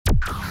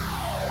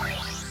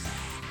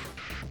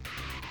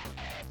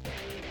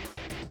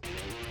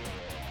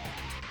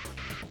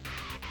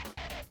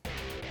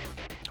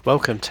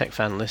Welcome,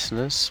 TechFan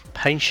listeners.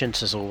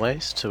 Patient as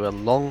always to a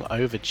long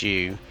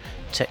overdue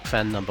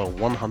TechFan number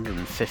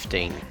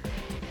 115.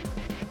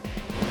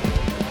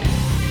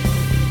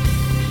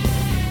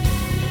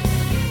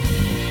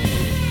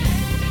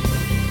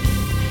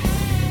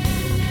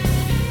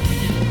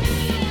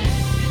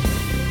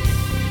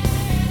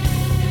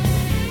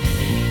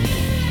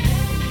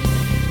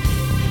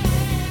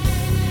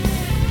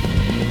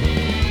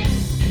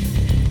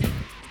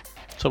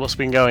 So what's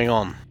been going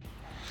on?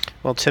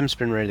 Well, Tim's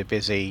been really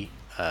busy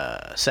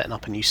setting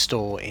up a new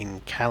store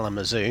in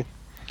Kalamazoo.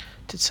 I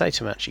did say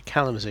to him actually,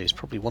 Kalamazoo is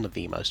probably one of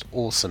the most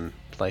awesome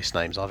place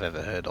names I've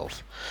ever heard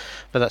of.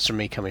 But that's from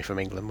me coming from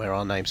England, where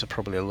our names are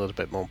probably a little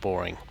bit more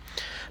boring.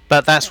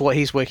 But that's what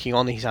he's working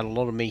on. He's had a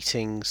lot of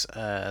meetings.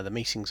 The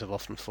meetings have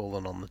often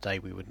fallen on the day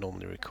we would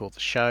normally record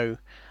the show.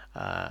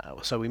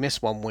 So we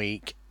missed 1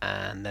 week,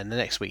 and then the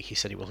next week he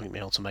said he wasn't going to be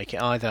able to make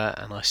it either,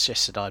 and I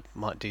suggested I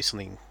might do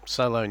something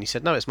solo, and he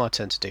said no, it's my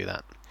turn to do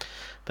that.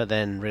 But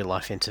then real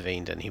life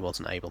intervened and he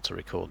wasn't able to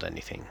record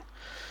anything.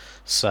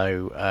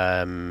 So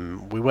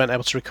we weren't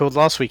able to record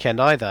last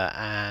weekend either,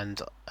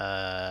 and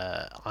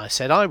I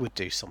said I would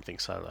do something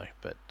solo,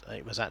 but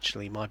it was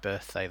actually my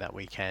birthday that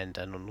weekend,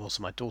 and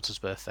also my daughter's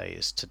birthday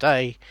is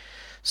today,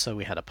 so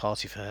we had a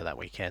party for her that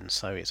weekend.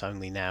 So it's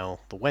only now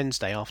the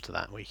Wednesday after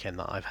that weekend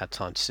that I've had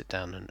time to sit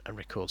down and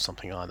record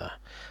something either.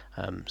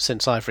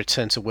 Since I've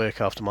returned to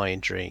work after my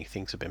injury,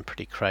 things have been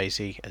pretty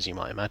crazy, as you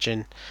might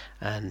imagine,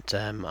 and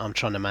I'm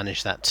trying to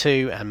manage that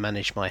too, and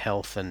manage my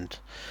health, and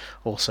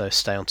also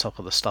stay on top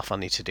of the stuff I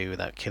need to do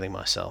without killing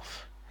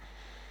myself.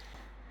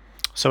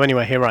 So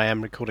anyway, here I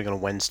am recording on a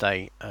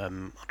Wednesday.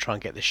 I'll try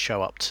and get this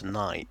show up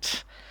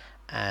tonight,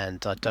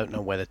 and I don't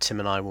know whether Tim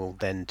and I will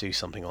then do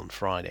something on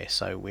Friday,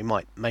 so we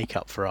might make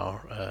up for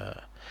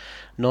our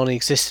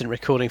non-existent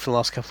recording for the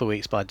last couple of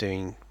weeks by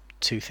doing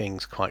two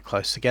things quite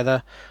close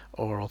together,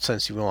 or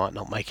alternatively we might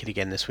not make it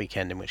again this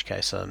weekend, in which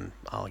case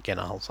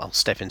I'll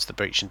step into the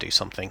breach and do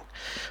something.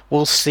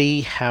 We'll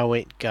see how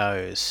it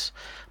goes.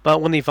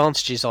 But one of the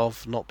advantages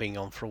of not being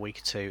on for a week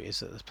or two is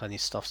that there's plenty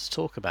of stuff to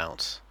talk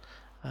about.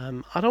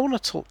 I don't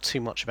want to talk too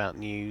much about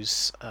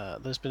news.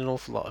 There's been an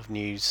awful lot of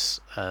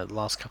news the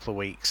last couple of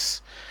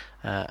weeks,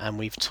 and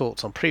we've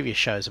talked on previous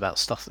shows about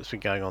stuff that's been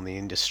going on in the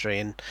industry,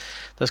 and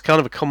there's kind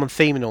of a common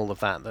theme in all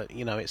of that,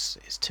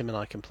 it's Tim and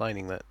I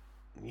complaining that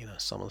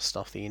some of the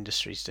stuff the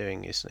industry's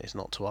doing is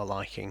not to our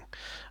liking.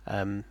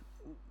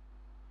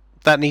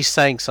 That needs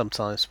saying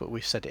sometimes, but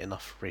we've said it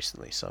enough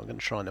recently, so I'm going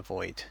to try and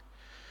avoid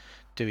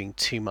doing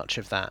too much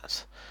of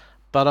that.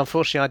 But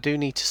unfortunately I do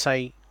need to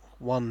say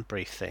one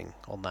brief thing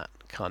on that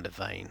kind of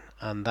vein,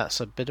 and that's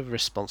a bit of a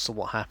response to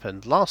what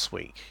happened last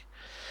week.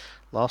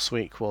 Last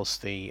week was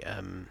the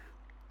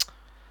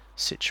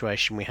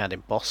situation we had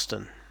in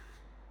Boston,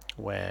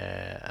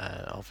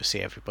 where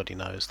obviously everybody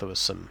knows there was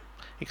some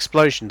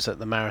explosions at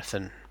the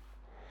marathon,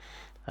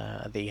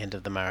 at the end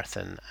of the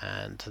marathon,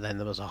 and then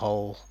there was a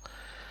whole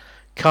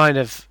kind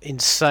of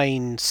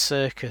insane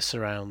circus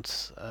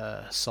around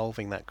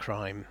solving that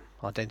crime,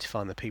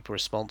 identifying the people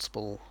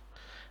responsible,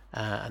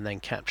 and then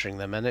capturing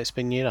them. And it's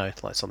been,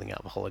 like something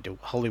out of a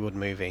Hollywood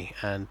movie,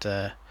 and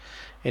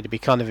it'd be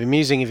kind of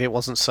amusing if it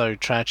wasn't so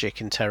tragic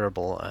and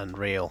terrible and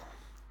real.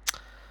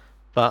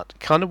 But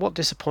kind of what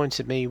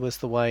disappointed me was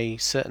the way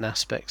certain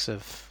aspects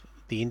of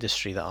the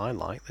industry that I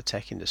like, the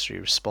tech industry,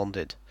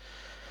 responded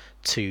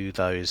to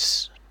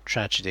those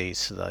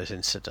tragedies, to those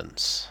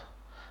incidents.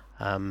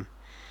 One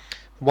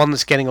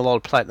that's getting a lot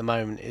of play at the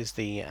moment is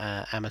the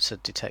amateur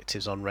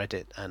detectives on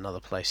Reddit and other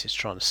places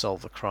trying to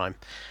solve the crime.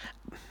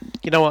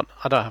 You know what?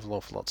 I don't have an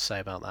awful lot to say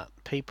about that.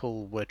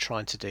 People were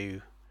trying to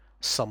do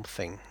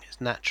something.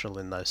 It's natural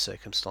in those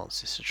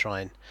circumstances to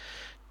try and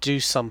do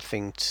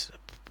something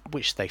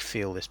which they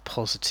feel is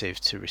positive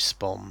to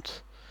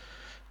respond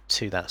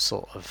to that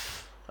sort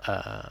of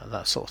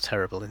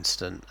terrible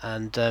incident.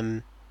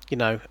 And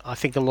I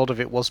think a lot of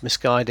it was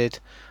misguided.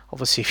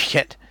 Obviously, if you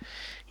get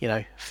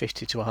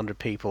 50 to 100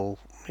 people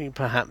who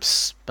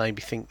perhaps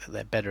maybe think that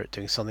they're better at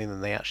doing something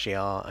than they actually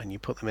are, and you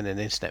put them in an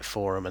internet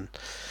forum and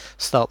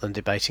start them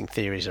debating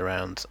theories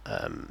around,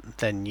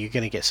 then you're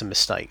going to get some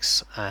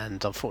mistakes.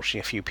 And unfortunately,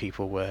 a few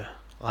people were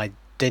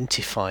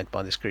identified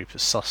by this group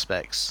as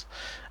suspects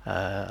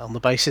on the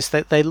basis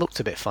that they looked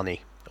a bit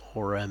funny,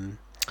 or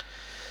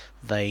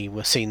they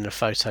were seen in a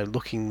photo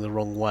looking the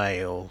wrong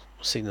way, or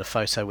seen in a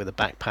photo with a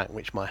backpack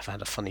which might have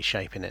had a funny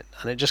shape in it.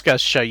 And it just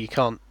goes to show you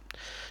can't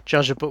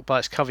judge a book by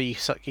its cover. You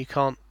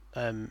can't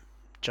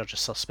judge a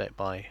suspect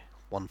by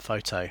one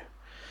photo,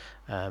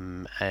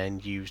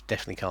 and you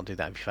definitely can't do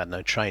that if you've had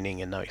no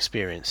training and no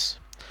experience.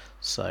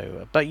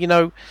 So, but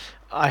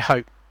I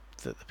hope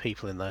that the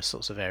people in those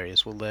sorts of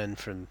areas will learn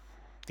from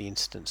the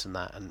incidents and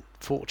that. And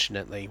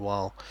fortunately,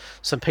 while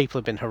some people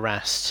have been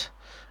harassed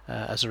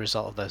as a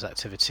result of those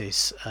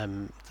activities,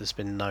 there's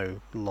been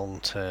no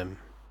long-term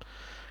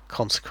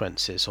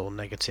consequences or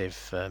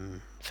negative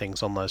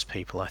things on those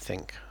people, I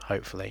think,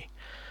 hopefully.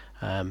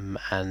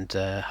 and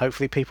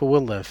hopefully people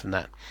will learn from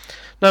that.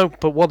 No,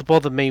 but what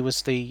bothered me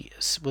was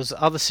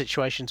other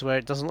situations where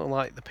it doesn't look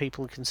like the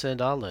people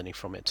concerned are learning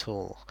from it at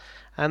all,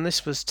 and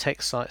this was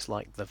tech sites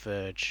like The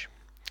Verge,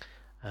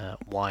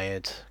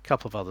 Wired, a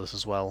couple of others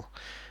as well,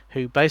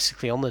 who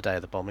basically on the day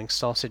of the bombing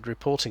started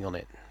reporting on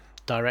it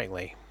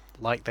directly,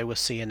 like they were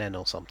CNN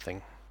or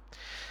something.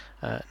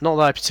 Not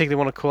that I particularly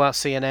want to call out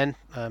CNN.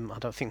 I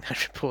don't think their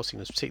reporting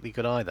was particularly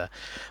good either,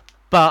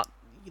 but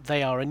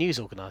they are a news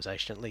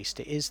organisation at least.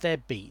 It is their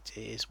beat.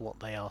 It is what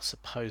they are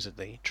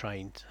supposedly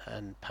trained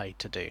and paid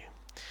to do.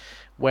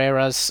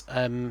 Whereas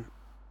there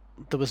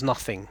was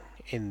nothing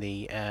in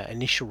the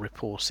initial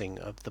reporting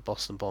of the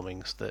Boston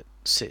bombings that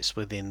sits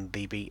within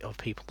the beat of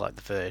people like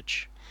The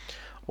Verge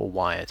or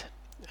Wired.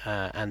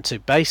 And to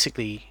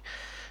basically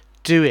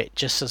do it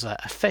just as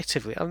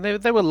effectively, I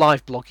mean, they were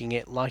live blogging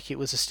it like it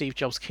was a Steve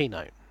Jobs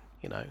keynote.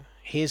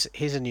 Here's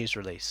a news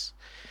release.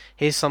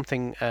 Here's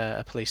something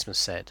a policeman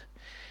said.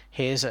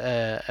 Here's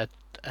a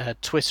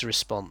Twitter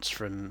response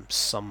from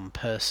some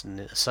person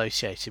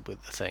associated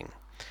with the thing.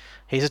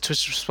 Here's a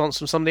Twitter response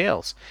from somebody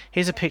else.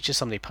 Here's a picture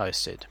somebody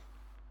posted.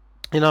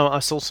 I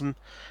saw some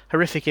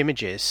horrific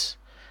images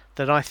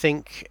that I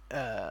think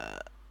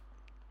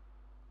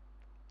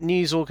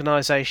news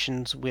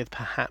organisations with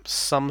perhaps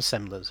some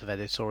semblance of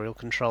editorial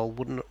control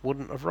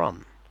wouldn't have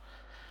run.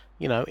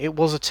 It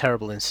was a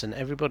terrible incident.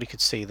 Everybody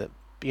could see that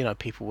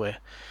people were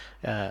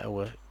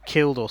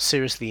killed or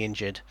seriously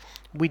injured.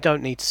 We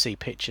don't need to see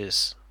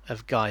pictures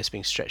of guys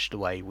being stretched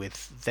away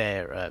with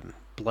their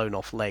blown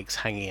off legs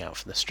hanging out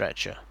from the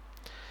stretcher.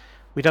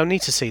 We don't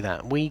need to see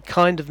that. We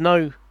kind of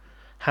know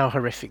how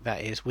horrific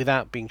that is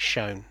without being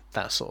shown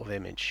that sort of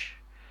image.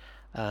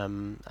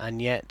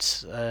 And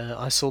yet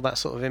I saw that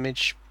sort of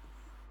image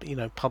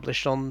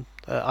published on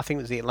I think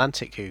it was The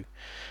Atlantic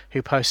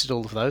who posted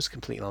all of those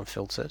completely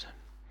unfiltered.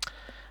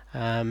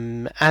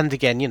 And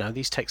again,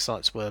 these tech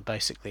sites were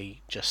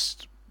basically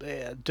just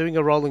doing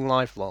a rolling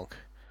live log,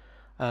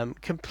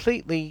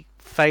 completely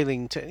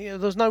failing to.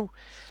 There's no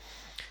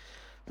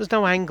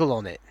angle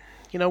on it.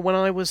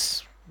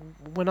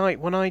 When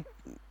I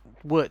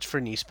worked for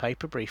a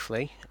newspaper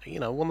briefly,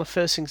 one of the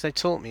first things they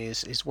taught me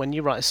is when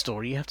you write a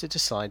story, you have to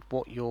decide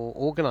what your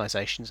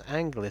organisation's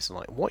angle is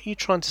like. What are you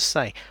trying to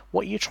say?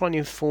 What are you trying to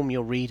inform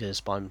your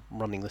readers by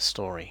running the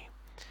story?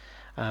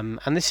 And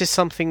this is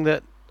something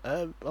that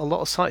a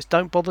lot of sites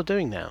don't bother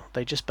doing now.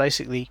 They just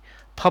basically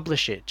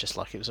publish it just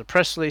like it was a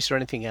press release or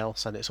anything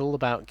else, and it's all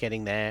about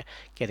getting there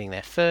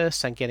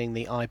first and getting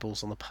the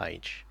eyeballs on the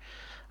page.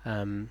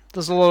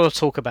 There's a lot of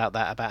talk about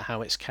that, about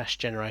how it's cash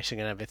generating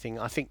and everything.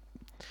 I think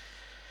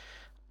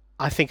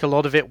a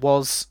lot of it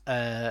was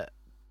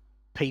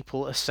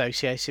people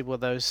associated with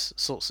those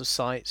sorts of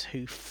sites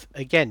who,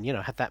 again,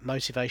 had that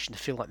motivation to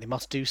feel like they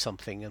must do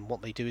something, and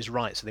what they do is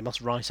right, so they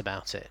must write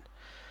about it.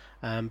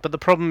 But the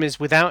problem is,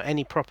 without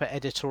any proper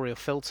editorial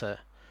filter,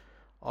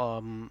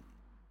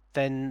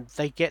 then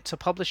they get to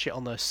publish it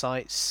on those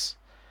sites,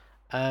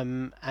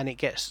 and it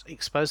gets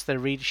exposed to their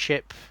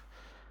readership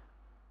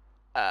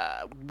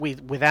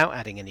without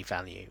adding any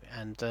value.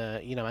 And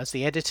as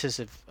the editors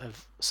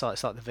of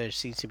sites like The Verge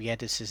seem to be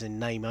editors in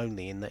name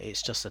only, in that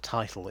it's just a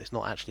title, it's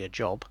not actually a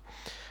job.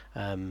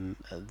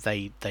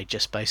 They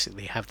just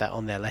basically have that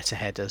on their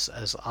letterhead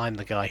as I'm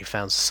the guy who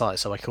founds the site,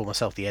 so I call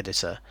myself the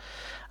editor,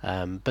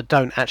 but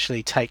don't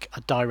actually take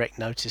a direct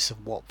notice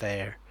of what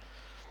their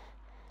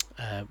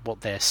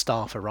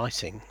staff are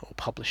writing or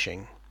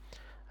publishing,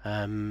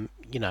 and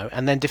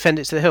then defend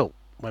it to the hilt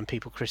when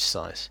people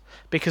criticise.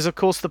 Because of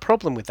course the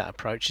problem with that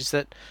approach is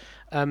that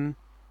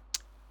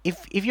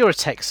if you're a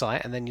tech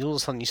site and then all of a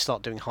sudden you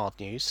start doing hard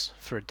news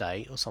for a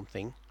day or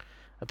something,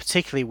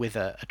 particularly with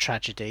a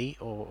tragedy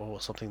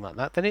or something like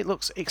that, then it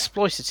looks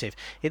exploitative.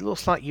 It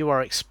looks like you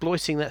are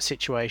exploiting that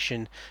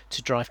situation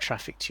to drive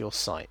traffic to your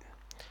site.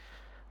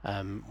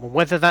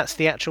 Whether that's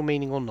the actual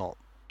meaning or not,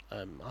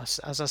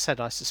 as I said,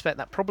 I suspect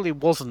that probably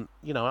wasn't.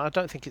 I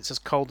don't think it's as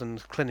cold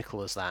and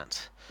clinical as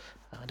that.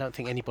 I don't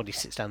think anybody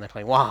sits down there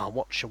playing, wow,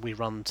 what should we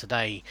run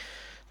today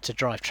to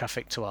drive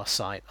traffic to our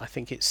site? I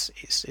think it's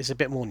a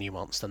bit more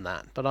nuanced than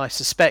that. But I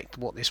suspect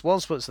what this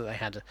was that they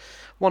had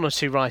one or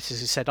two writers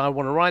who said, I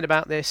want to write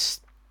about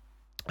this,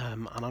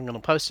 and I'm going to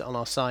post it on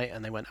our site.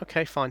 And they went,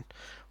 okay, fine,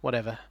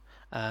 whatever.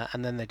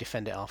 And then they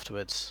defend it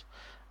afterwards.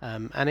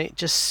 And it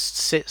just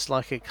sits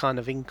like a kind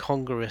of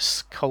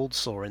incongruous cold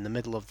sore in the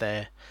middle of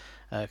the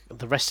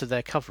rest of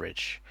their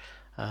coverage.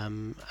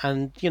 And,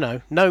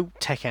 no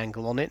tech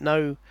angle on it,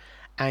 no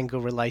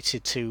angle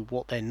related to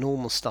what their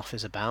normal stuff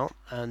is about.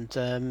 And,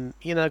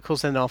 of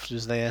course, then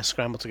afterwards they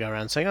scramble to go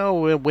around saying,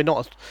 oh, we're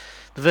not...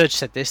 The Verge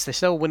said this. They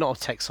said, oh, we're not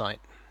a tech site.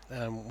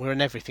 We're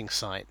an everything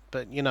site.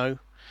 But,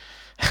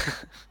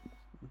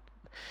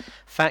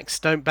 facts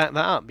don't back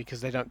that up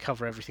because they don't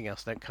cover everything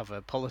else. They don't cover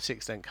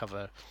politics, they don't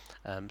cover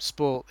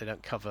sport, they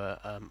don't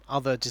cover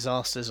other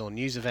disasters or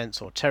news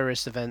events or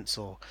terrorist events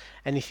or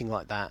anything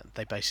like that.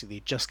 They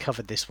basically just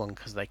covered this one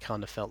because they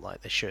kind of felt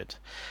like they should.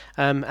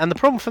 And the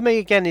problem for me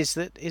again is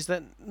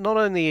that not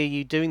only are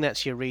you doing that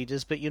to your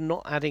readers, but you're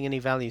not adding any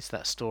value to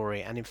that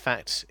story. And in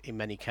fact, in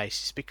many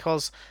cases,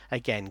 because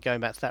again, going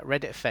back to that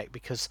Reddit effect,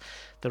 because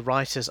the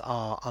writers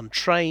are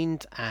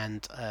untrained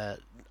and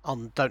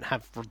don't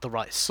have the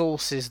right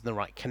sources and the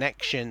right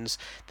connections,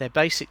 they're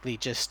basically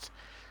just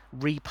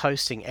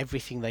reposting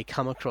everything they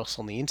come across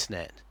on the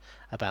internet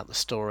about the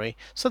story.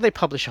 So they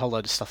publish a whole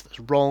load of stuff that's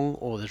wrong,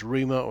 or there's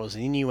rumour, or there's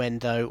an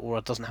innuendo, or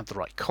it doesn't have the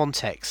right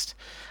context,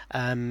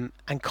 and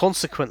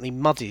consequently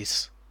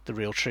muddies the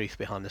real truth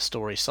behind the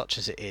story, such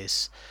as it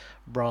is,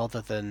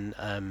 rather than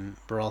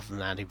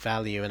adding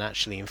value and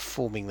actually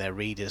informing their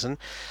readers. And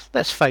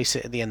let's face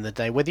it, at the end of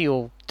the day, whether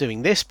you're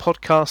doing this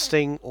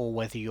podcasting or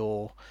whether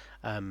you're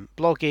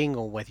blogging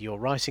or whether you're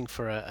writing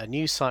for a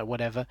news site,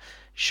 whatever,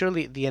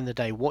 surely at the end of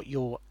the day what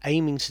you're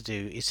aiming to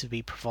do is to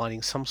be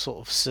providing some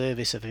sort of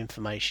service of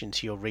information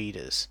to your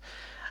readers.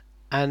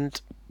 And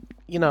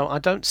I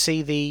don't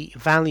see the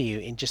value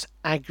in just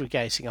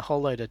aggregating a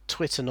whole load of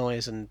Twitter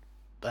noise and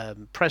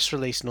press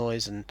release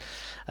noise and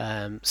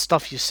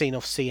stuff you've seen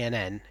off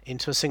CNN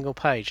into a single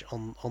page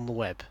on the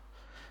web.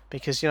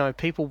 Because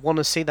people want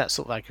to see that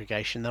sort of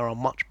aggregation. There are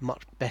much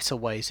better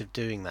ways of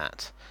doing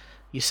that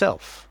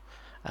yourself.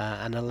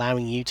 And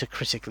allowing you to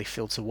critically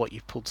filter what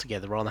you've pulled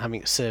together rather than having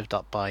it served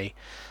up by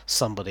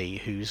somebody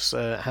who's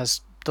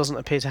doesn't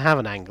appear to have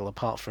an angle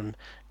apart from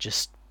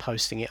just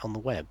posting it on the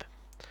web.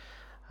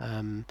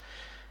 That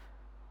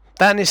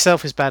in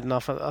itself is bad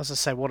enough. As I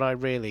say, what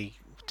really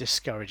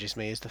discourages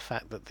me is the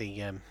fact that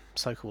the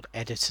so-called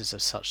editors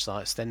of such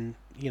sites then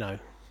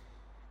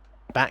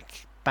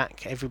back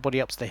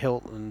everybody up to the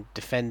hilt and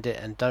defend it,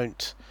 and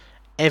don't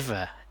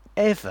ever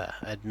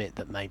admit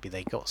that maybe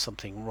they got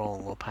something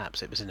wrong or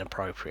perhaps it was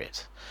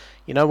inappropriate.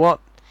 You know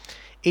what?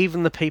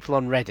 Even the people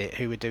on Reddit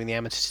who were doing the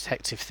amateur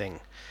detective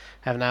thing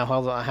have now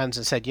held up their hands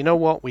and said, you know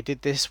what, we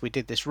did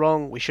this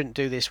wrong, we shouldn't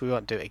do this, we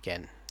won't do it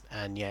again.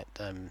 And yet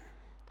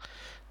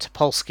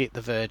Topolsky,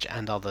 The Verge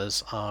and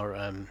others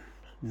are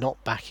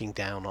not backing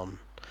down on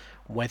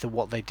whether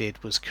what they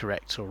did was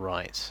correct or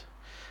right.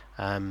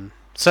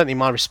 Certainly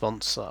my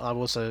response, I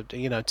was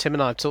Tim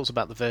and I have talked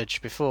about The Verge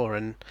before,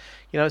 and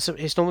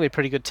it's normally a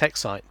pretty good tech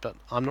site, but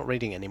I'm not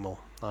reading it anymore.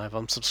 I've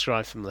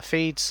unsubscribed from the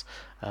feeds,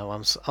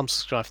 I'm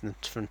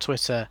unsubscribed from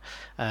Twitter,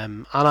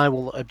 and I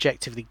will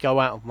objectively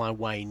go out of my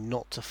way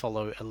not to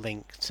follow a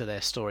link to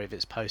their story if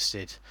it's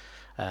posted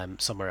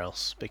somewhere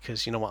else,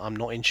 because I'm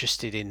not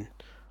interested in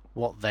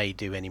what they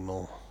do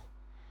anymore.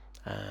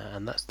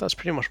 And that's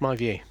pretty much my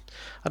view.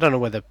 I don't know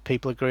whether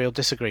people agree or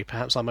disagree.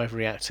 Perhaps I'm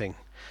overreacting.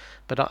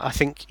 But I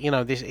think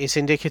this is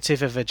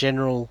indicative of a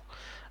general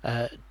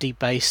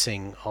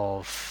debasing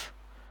of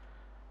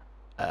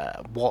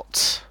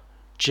what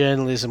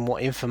journalism,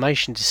 what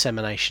information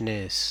dissemination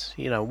is.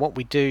 What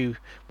we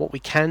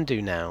can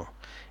do now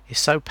is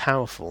so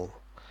powerful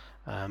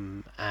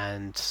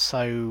and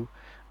so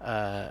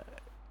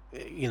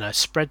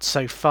spread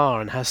so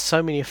far and has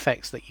so many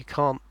effects that you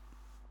can't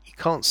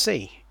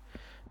see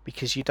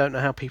because you don't know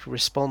how people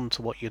respond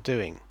to what you're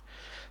doing.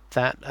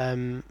 That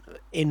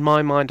in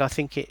my mind I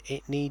think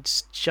it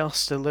needs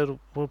just a little,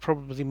 well,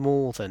 probably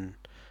more than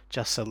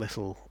just a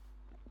little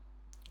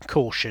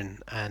caution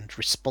and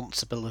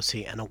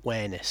responsibility and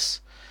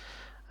awareness,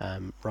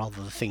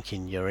 rather than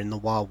thinking you're in the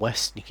Wild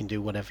West and you can do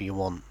whatever you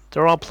want.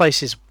 There are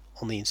places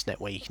on the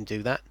internet where you can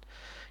do that.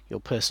 Your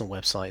personal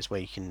website is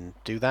where you can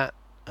do that,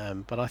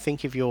 but I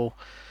think if you're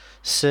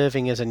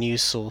serving as a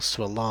news source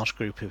to a large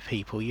group of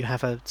people, you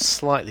have a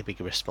slightly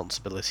bigger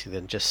responsibility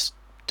than just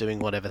doing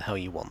whatever the hell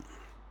you want.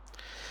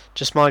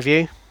 Just my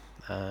view,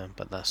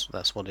 but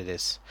that's what it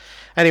is.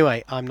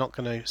 Anyway, I'm not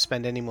going to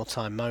spend any more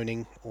time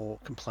moaning or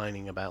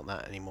complaining about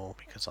that anymore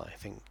because I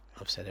think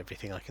I've said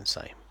everything I can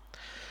say.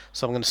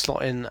 So I'm going to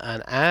slot in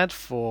an ad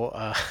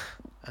for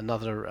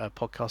another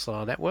podcast on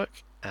our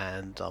network,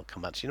 and I'll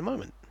come back to you in a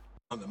moment.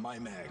 On the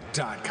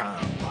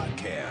MyMac.com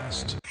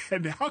podcast.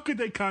 And how could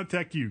they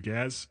contact you,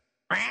 Gaz?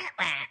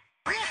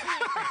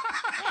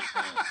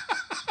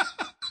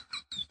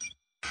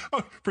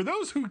 For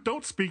those who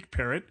don't speak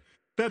parrot,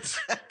 that's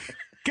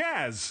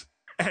Gaz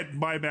at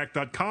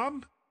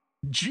mymac.com,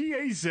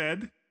 Gaz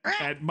at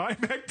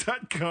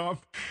mymac.com,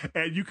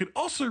 and you can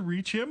also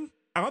reach him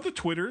on the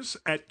Twitters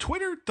at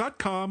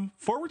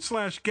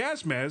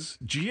twitter.com/Gazmaz,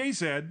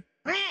 Gaz,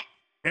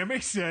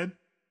 MAZ,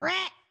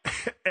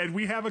 and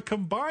we have a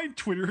combined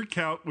Twitter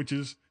account, which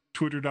is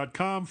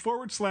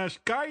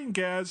twitter.com/Guy and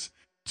Gaz,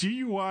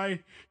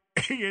 GUYANDGAZ.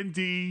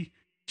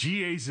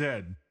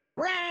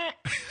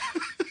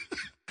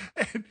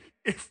 And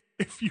if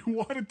you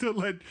wanted to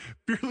let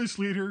Fearless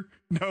Leader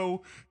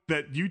know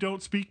that you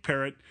don't speak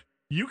parrot,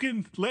 you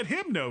can let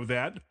him know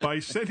that by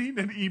sending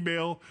an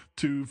email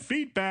to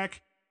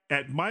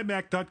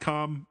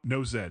feedback@mymac.com,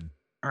 no Z.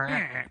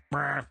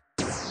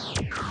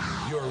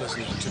 You're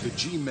listening to the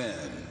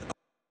G-Men.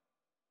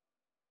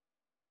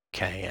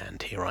 Okay,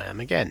 and here I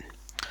am again.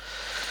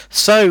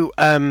 So,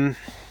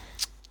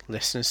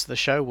 listeners to the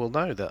show will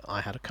know that I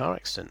had a car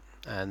accident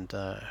and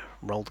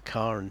rolled the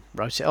car and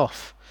wrote it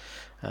off.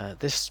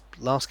 This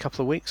last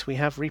couple of weeks, we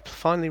have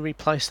finally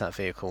replaced that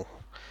vehicle.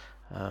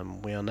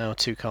 We are now a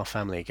two-car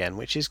family again,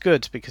 which is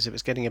good because it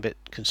was getting a bit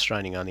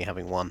constraining only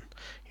having one.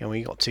 When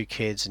you got two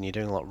kids and you're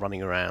doing a lot of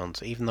running around,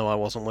 even though I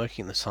wasn't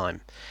working at the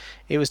time,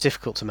 it was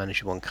difficult to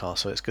manage one car,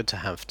 so it's good to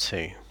have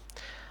two.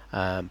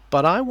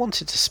 But I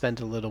wanted to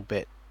spend a little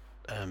bit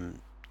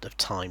of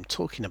time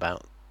talking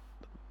about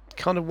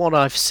kind of what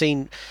I've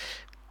seen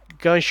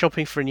going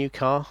shopping for a new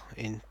car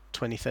in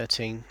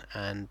 2013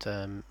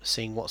 and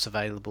seeing what's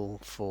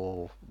available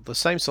for the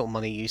same sort of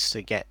money you used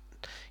to get,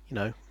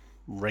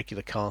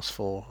 regular cars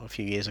for a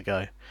few years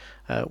ago.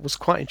 Was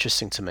quite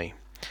interesting to me.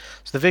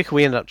 So the vehicle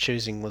we ended up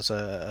choosing was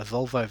a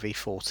Volvo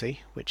V40,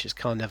 which is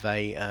kind of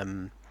a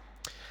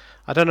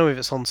I don't know if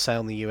it's on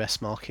sale in the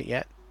US market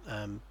yet,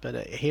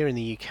 but here in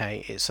the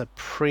UK it's a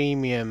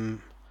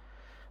premium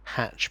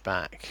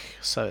hatchback,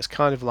 so it's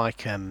kind of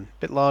like a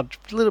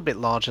little bit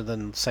larger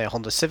than say a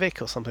Honda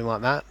Civic or something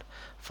like that.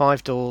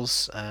 5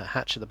 doors,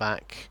 hatch at the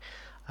back.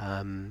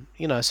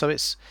 So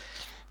it's,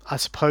 I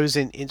suppose,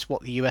 it's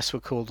what the US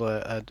would call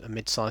a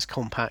mid-size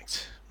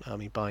compact. I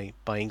mean, by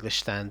English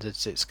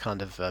standards, it's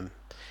kind of a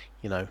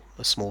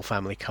small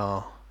family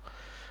car.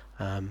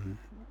 But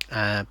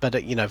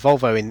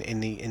Volvo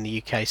in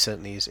the UK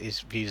certainly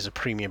is viewed as a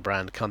premium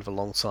brand, kind of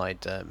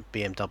alongside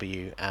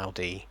BMW,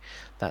 Audi,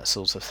 that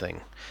sort of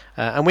thing.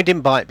 And we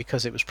didn't buy it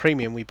because it was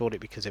premium. We bought it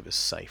because it was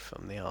safe,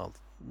 and they are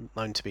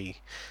known to be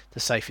the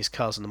safest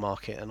cars on the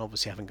market. And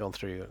obviously, having gone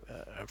through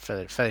a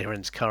fairly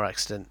horrendous car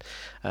accident,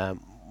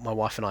 my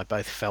wife and I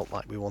both felt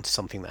like we wanted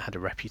something that had a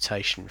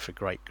reputation for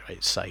great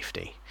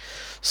safety.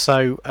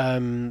 So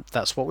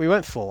that's what we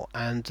went for,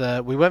 and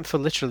we went for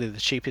literally the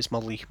cheapest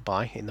model you can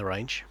buy in the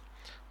range.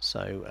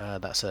 So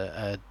that's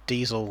a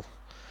diesel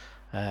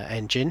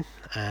engine,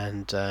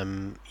 and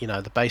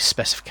the base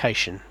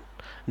specification,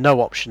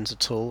 no options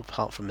at all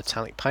apart from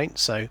metallic paint.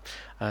 So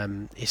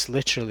it's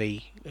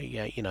literally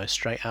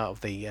straight out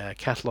of the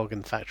catalogue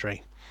and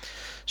factory,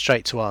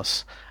 straight to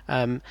us.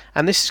 And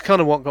this is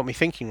kind of what got me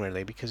thinking,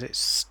 really, because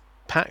it's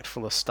packed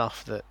full of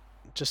stuff that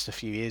just a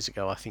few years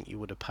ago I think you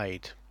would have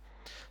paid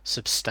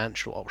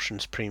substantial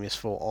options premiums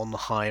for on the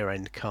higher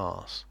end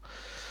cars.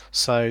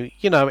 So,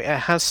 it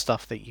has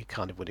stuff that you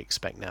kind of would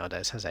expect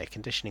nowadays. It has air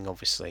conditioning,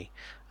 obviously.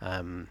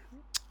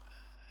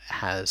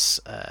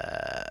 Has,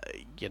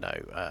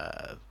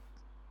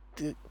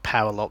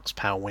 power locks,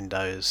 power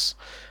windows,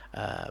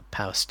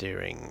 power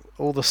steering,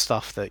 all the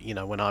stuff that,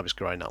 when I was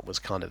growing up was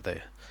kind of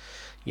the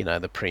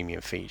premium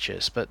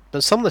features. But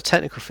some of the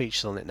technical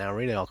features on it now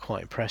really are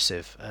quite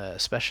impressive,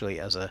 especially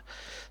as a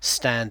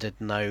standard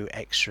no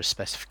extra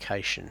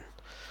specification.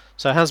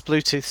 So it has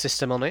Bluetooth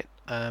system on it,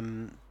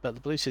 but the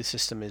Bluetooth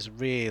system is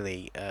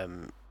really,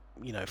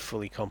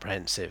 fully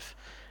comprehensive.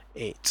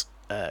 It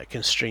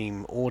can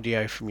stream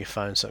audio from your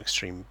phone, so it can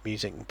stream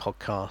music and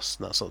podcasts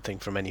and that sort of thing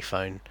from any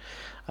phone.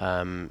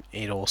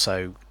 It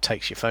also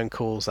takes your phone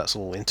calls. That's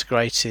all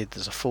integrated.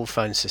 There's a full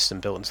phone system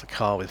built into the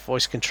car with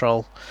voice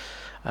control,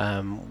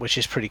 which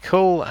is pretty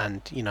cool,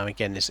 and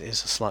again is a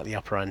slightly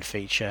upper end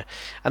feature.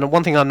 And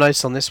one thing I've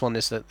noticed on this one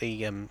is that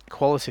the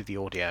quality of the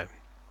audio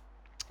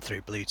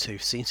through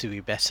Bluetooth seems to be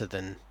better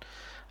than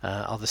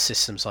other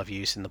systems I've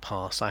used in the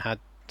past. I had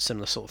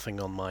similar sort of thing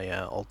on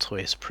my old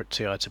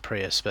Toyota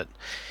Prius, but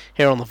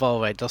here on the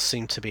Volvo it does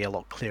seem to be a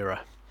lot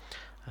clearer,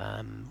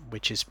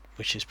 which is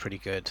pretty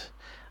good.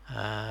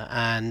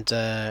 That's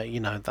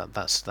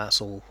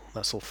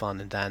all fun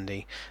and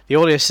dandy. The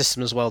audio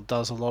system as well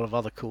does a lot of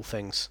other cool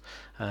things.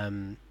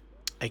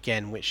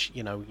 Again, which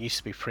used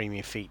to be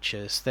premium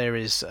features. There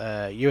is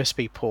a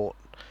USB port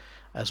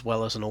as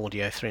well as an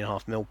audio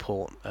 3.5mm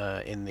port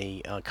in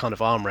the kind of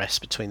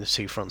armrest between the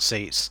two front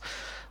seats.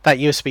 That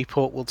USB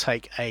port will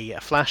take a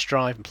flash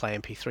drive and play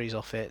MP3s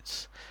off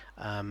it,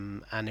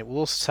 and it will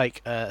also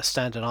take a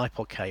standard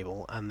iPod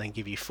cable and then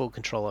give you full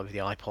control over the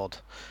iPod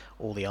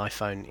or the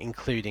iPhone,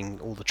 including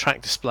all the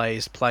track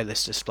displays,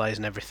 playlist displays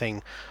and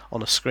everything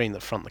on a screen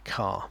that front the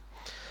car.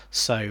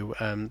 So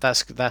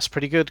that's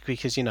pretty good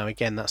because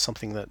again that's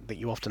something that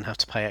you often have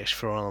to pay extra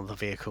for on other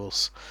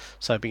vehicles.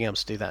 So being able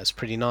to do that is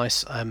pretty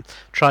nice.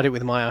 Tried it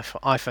with my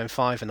iPhone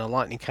 5 and a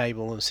lightning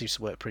cable, and it seems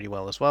to work pretty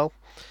well as well.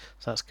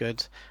 So that's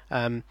good.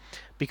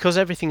 Because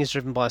everything is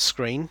driven by a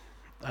screen.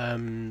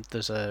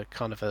 There's a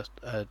kind of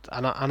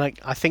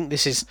I think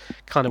this is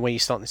kind of where you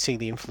start to see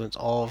the influence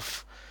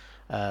of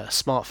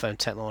smartphone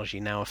technology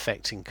now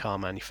affecting car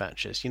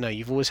manufacturers.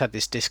 You've always had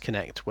this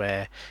disconnect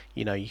where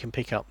you can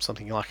pick up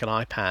something like an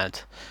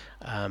iPad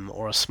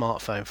or a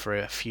smartphone for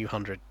a few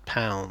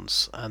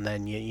 £100, and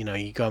then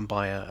you go and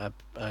buy a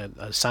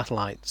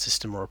satellite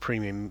system or a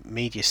premium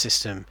media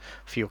system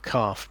for your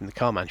car from the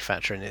car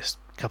manufacturer, and it's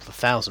a couple of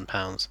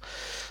 £1,000.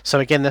 So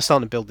again, they're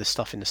starting to build this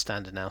stuff into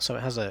standard now. So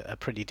it has a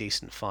pretty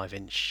decent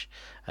 5-inch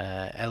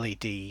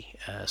LED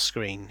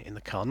screen in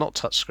the car, not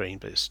touch screen,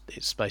 but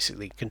it's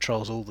basically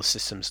controls all the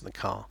systems in the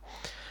car.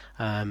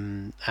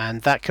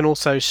 and that can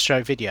also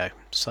show video.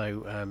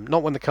 So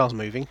not when the car's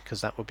moving,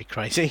 because that would be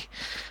crazy,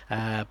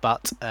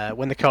 but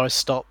when the car is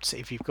stopped,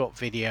 if you've got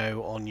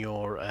video on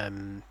your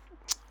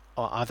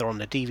either on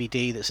the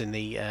DVD that's in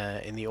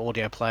the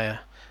audio player,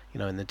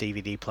 in the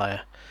DVD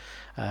player,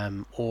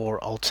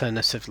 or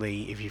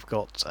alternatively, if you've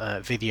got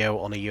video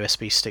on a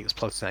USB stick that's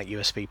plugged in that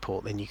USB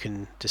port, then you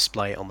can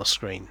display it on the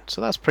screen.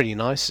 So that's pretty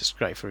nice. It's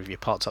great for if you're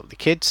parked up with the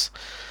kids.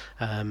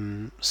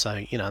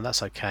 So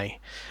that's okay.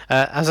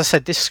 As I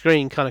said, this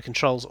screen kind of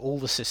controls all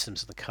the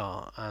systems of the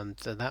car, and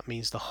that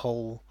means the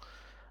whole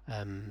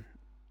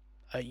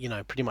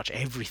pretty much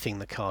everything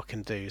the car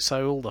can do.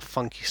 So all the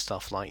funky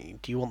stuff,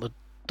 like do you want the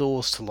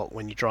doors to lock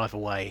when you drive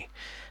away?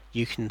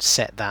 You can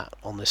set that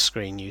on the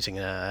screen using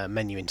a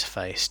menu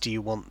interface. Do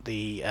you want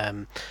the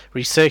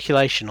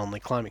recirculation on the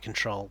climate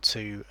control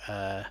to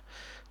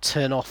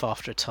turn off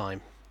after a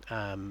time?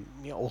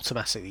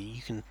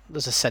 Automatically,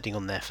 there's a setting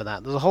on there for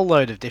that. There's a whole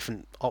load of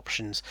different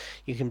options.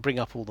 You can bring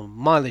up all the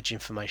mileage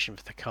information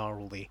for the car,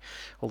 all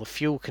the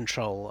fuel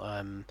control,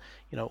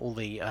 all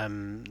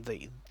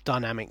the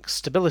dynamic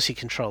stability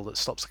control that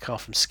stops the car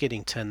from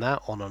skidding. Turn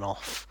that on and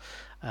off.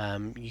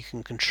 You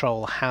can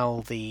control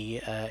how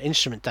the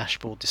instrument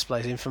dashboard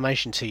displays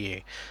information to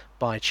you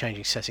by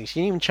changing settings.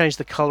 You can even change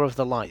the colour of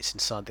the lights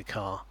inside the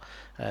car.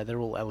 They're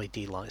all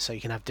LED lights, so you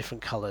can have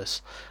different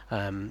colours,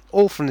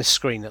 all from this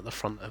screen at the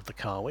front of the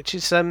car, which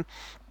is,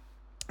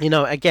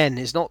 again,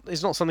 is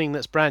not something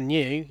that's brand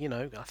new.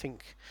 I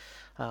think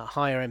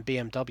higher end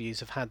BMWs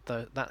have had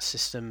that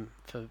system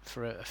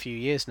for a few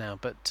years now,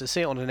 but to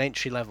see it on an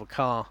entry level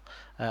car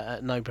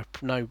at no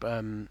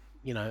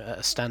at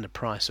a standard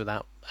price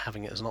without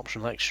having it as an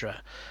optional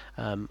extra,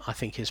 I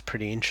think is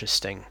pretty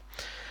interesting.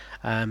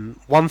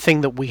 One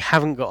thing that we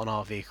haven't got on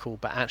our vehicle,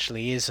 but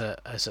actually is a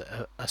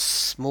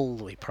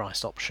smallly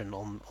priced option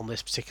on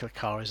this particular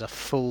car, is a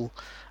full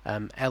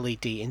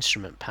LED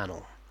instrument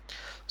panel.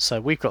 So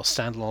we've got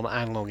standalone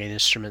analog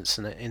instruments,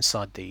 and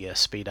inside the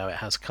Speedo it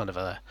has kind of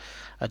a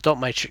dot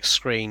matrix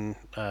screen,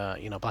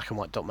 black and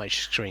white dot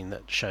matrix screen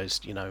that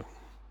shows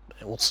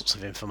all sorts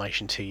of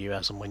information to you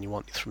as and when you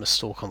want from a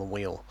stalk on the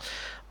wheel.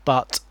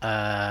 But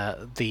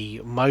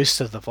the most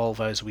of the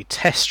Volvos we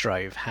test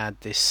drove had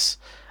this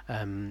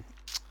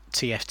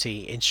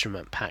TFT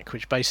instrument pack,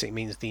 which basically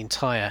means the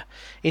entire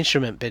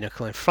instrument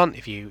binnacle in front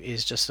of you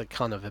is just a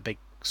kind of a big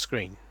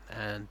screen,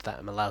 and that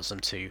allows them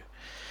to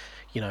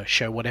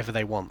show whatever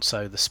they want.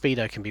 So the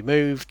speedo can be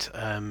moved.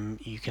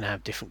 You can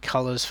have different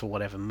colours for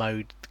whatever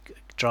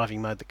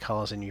driving mode the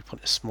car's in. You put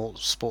it in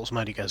sports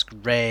mode, it goes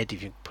red.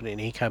 If you put it in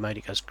eco mode,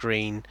 it goes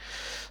green.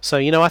 So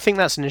I think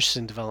that's an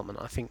interesting development.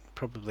 I think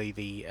probably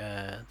the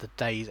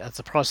days, as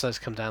the price of those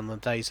come down, the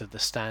days of the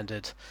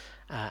standard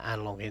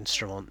analog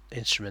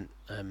instrument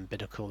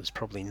binnacle is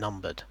probably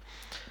numbered.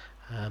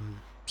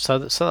 So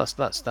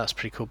that's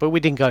pretty cool. But we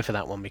didn't go for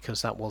that one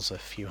because that was a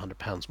few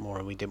 £100 more,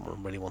 and we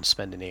didn't really want to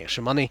spend any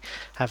extra money.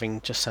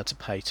 Having just had to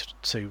pay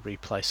to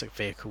replace a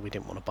vehicle, we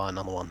didn't want to buy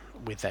another one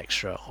with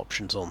extra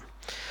options on.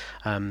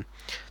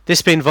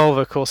 This being Volvo,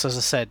 of course, as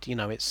I said,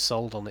 it's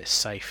sold on its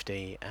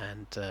safety,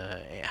 and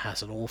it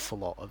has an awful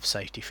lot of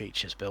safety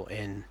features built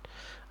in.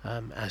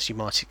 As you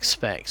might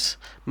expect,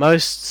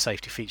 most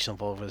safety features on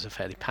Volvos are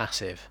fairly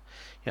passive.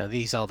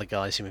 These are the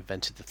guys who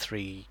invented the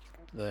three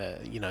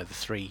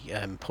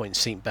point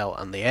seat belt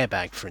and the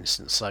airbag, for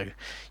instance. So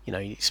you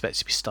expect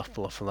to be stuffed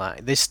full of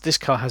that. This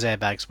car has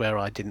airbags where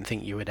I didn't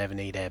think you would ever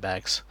need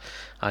airbags.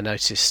 I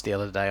noticed the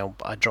other day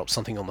I dropped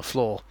something on the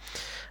floor,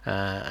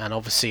 and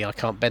obviously I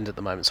can't bend at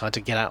the moment, so I had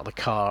to get out of the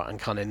car and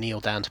kind of kneel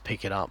down to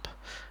pick it up.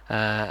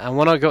 And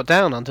when I got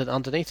down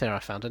underneath there, I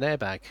found an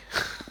airbag,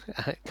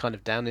 kind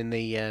of down in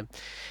the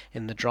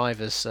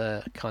driver's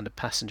kind of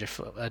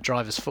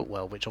driver's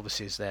footwell, which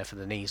obviously is there for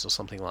the knees or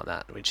something like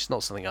that, which is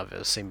not something I've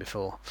ever seen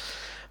before.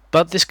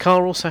 But this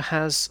car also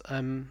has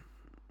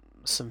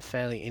some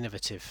fairly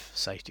innovative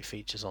safety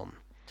features on.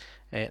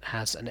 It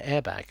has an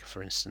airbag,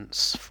 for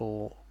instance,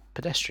 for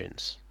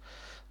pedestrians.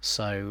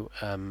 So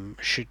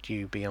should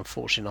you be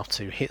unfortunate enough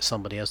to hit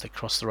somebody as they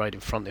cross the road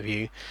in front of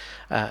you,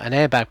 an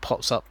airbag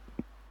pops up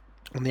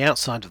on the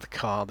outside of the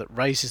car that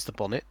raises the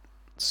bonnet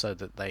so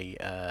that they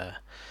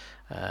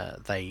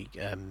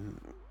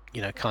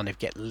kind of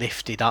get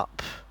lifted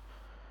up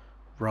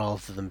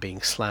rather than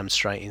being slammed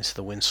straight into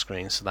the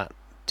windscreen, so that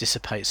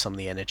dissipates some of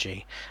the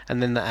energy.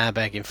 And then the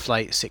airbag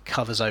inflates, it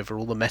covers over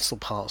all the metal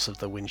parts of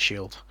the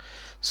windshield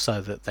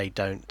so that they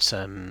don't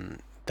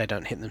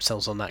hit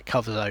themselves on that,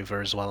 covers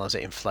over as well as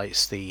it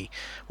inflates the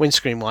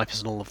windscreen wipers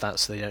and all of that,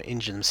 so they don't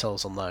injure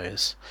themselves on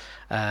those,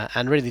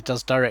 and really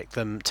does direct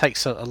them,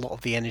 takes a lot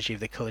of the energy of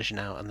the collision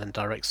out and then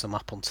directs them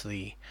up onto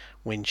the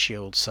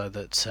windshield so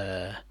that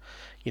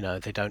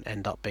they don't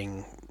end up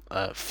being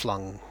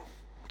flung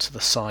to the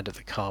side of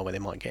the car where they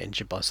might get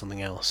injured by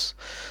something else.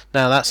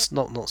 Now that's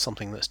not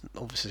something that's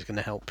obviously going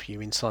to help you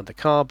inside the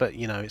car, but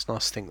it's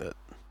nice to think that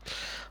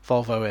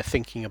Volvo are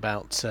thinking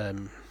about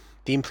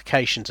the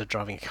implications of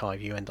driving a car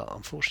if you end up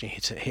unfortunately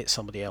hit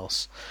somebody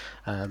else,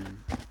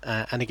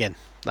 and again,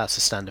 that's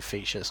a standard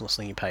feature. It's not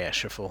something you pay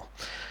extra for.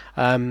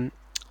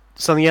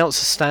 Something else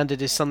as standard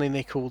is something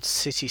they called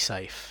City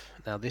Safe.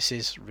 Now this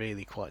is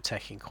really quite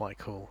techy and quite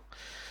cool.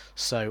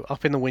 So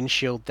up in the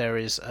windshield there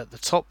is, at the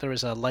top there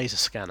is a laser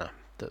scanner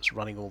that's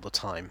running all the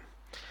time.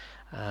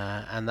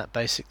 And that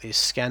basically is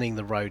scanning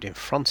the road in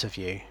front of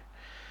you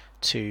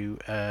to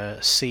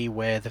see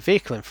where the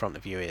vehicle in front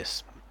of you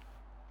is.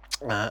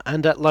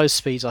 And at low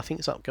speeds, I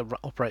think it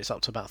operates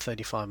up to about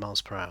 35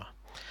 miles per hour.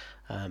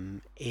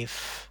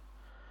 If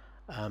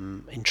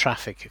in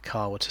traffic a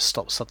car were to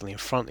stop suddenly in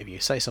front of you,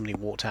 say somebody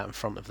walked out in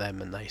front of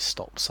them and they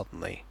stopped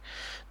suddenly.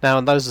 Now,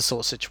 and those are the sort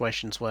of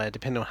situations where,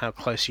 depending on how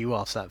close you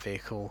are to that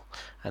vehicle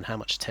and how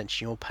much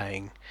attention you're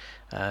paying,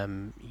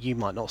 you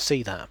might not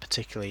see that,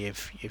 particularly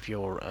if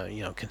you're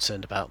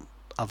concerned about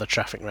other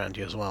traffic around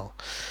you as well.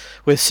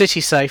 With City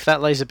Safe, that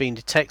laser beam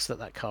detects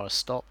that car has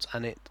stopped,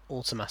 and it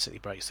automatically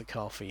brakes the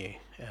car for you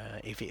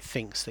if it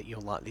thinks that you're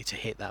likely to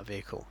hit that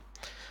vehicle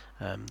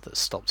that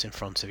stopped in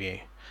front of you.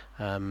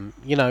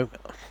 Now,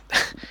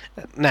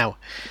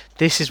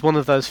 this is one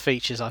of those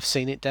features. I've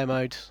seen it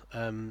demoed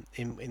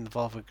in the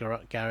Volvo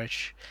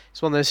garage.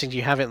 It's one of those things,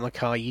 you have it in the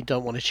car, you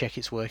don't want to check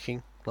it's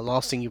working. The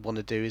last thing you want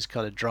to do is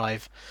kind of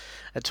drive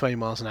at 20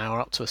 miles an hour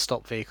up to a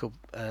stopped vehicle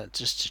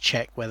just to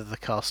check whether the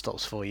car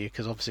stops for you,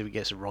 because obviously if it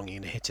gets it wrong, you're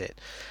going to hit it.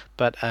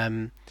 But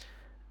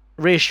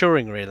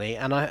reassuring, really,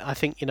 and I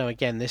think,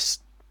 again, this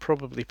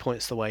probably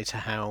points the way to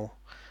how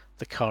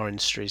the car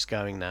industry is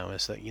going now,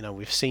 is that,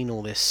 we've seen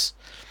all this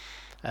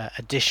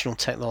additional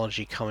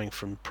technology coming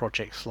from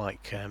projects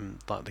like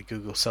the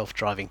Google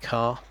self-driving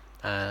car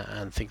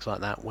and things like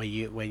that, where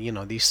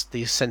these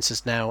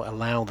sensors now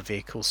allow the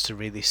vehicles to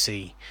really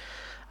see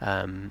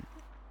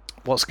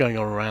what's going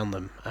on around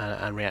them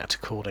and react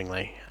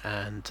accordingly.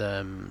 And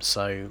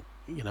so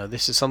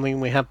this is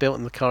something we have built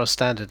in the car as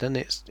standard, and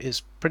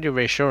it's pretty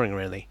reassuring,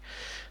 really,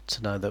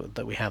 to know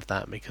that we have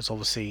that, because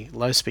obviously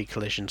low speed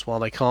collisions, while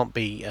they can't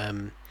be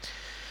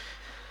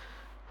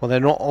they're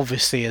not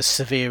obviously as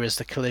severe as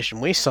the collision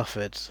we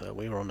suffered.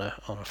 We were on a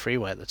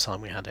freeway at the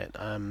time we had it.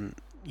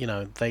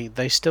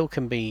 They still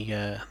can be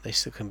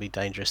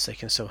dangerous. They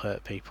can still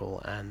hurt people,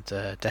 and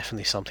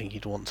definitely something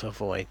you'd want to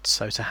avoid.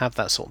 So to have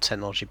that sort of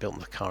technology built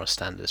in the car as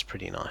standard is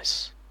pretty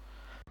nice.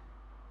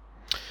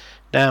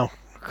 Now,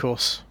 of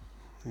course,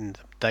 in the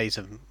days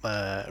of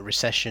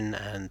recession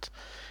and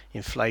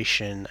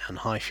inflation and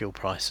high fuel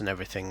price and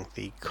everything,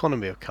 the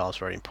economy of cars is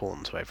very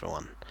important to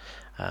everyone.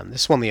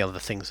 This is one of the other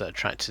things that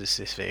attracted us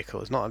to this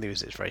vehicle. Is not only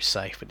is it very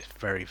safe, but it's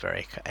very,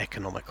 very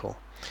economical.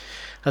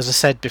 As I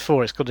said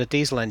before, it's got a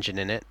diesel engine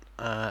in it.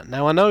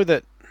 Now, I know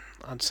that,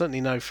 I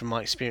certainly know from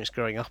my experience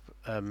growing up,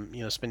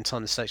 spending time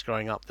in the States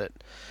growing up,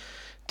 that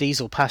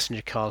diesel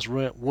passenger cars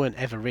weren't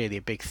ever really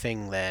a big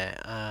thing there.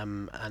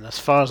 And as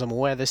far as I'm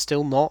aware, they're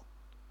still not,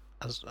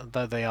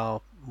 though they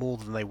are more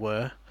than they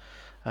were.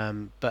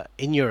 But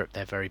in Europe,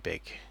 they're very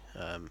big.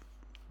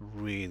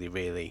 Really,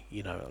 really,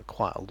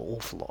 quite an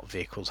awful lot of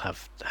vehicles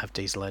have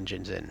diesel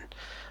engines in.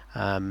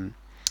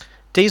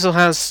 Diesel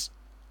has,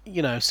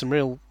 some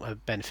real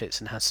benefits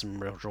and has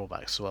some real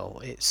drawbacks as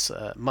well. It's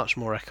much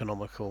more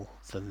economical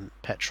than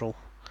petrol,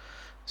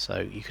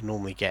 so you can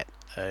normally get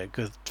a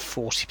good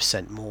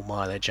 40% more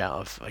mileage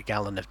out of a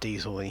gallon of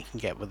diesel than you can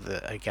get with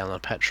a gallon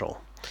of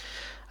petrol.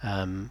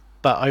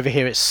 But over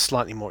here it's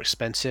slightly more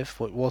expensive.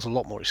 Well, it was a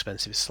lot more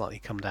expensive. It's slightly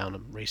come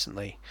down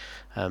recently,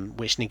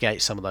 which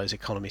negates some of those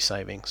economy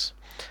savings.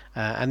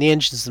 And the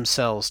engines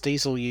themselves,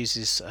 diesel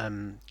uses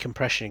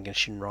compression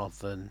ignition rather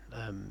than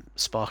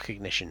spark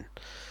ignition.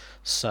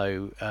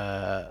 So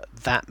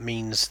that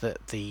means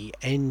that the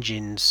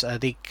engines,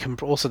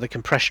 also the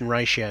compression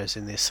ratios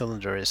in this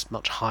cylinder is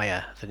much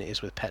higher than it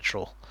is with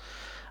petrol.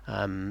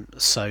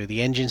 So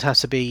the engines have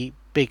to be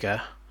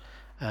bigger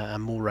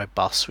and more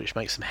robust, which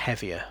makes them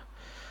heavier.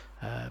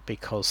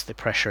 Because the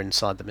pressure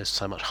inside them is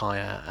so much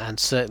higher, and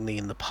certainly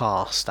in the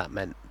past that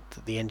meant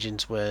that the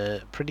engines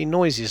were pretty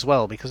noisy as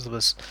well, because there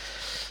was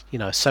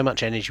so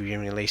much energy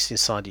being released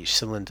inside each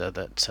cylinder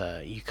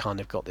that you kind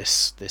of got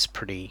this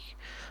pretty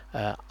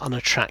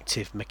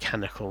unattractive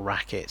mechanical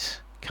racket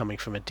coming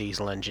from a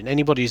diesel engine.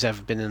 Anybody who's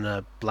ever been in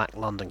a black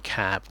London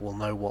cab will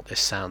know what this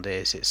sound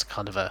is. It's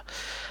kind of a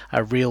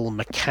real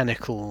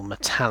mechanical,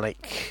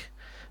 metallic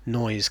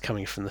noise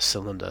coming from the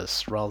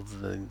cylinders, rather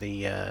than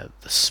the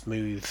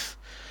smooth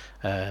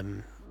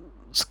kind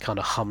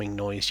of humming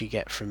noise you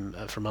get from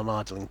an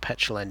idling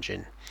petrol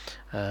engine,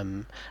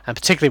 and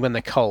particularly when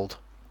they're cold,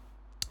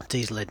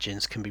 diesel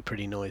engines can be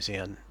pretty noisy.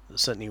 And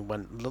certainly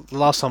when the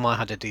last time I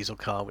had a diesel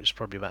car, which was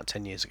probably about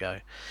 10 years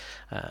ago,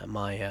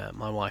 my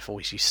wife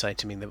always used to say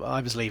to me that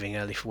I was leaving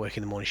early for work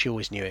in the morning. She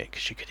always knew it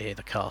because she could hear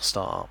the car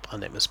start up,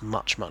 and it was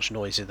much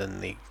noisier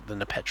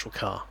than a petrol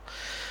car.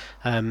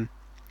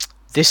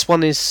 This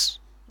one is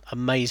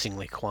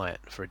amazingly quiet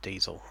for a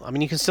diesel. I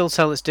mean, you can still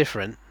tell it's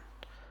different.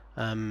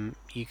 There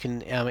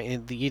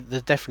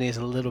definitely is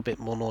a little bit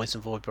more noise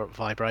and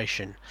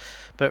vibration,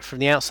 but from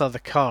the outside of the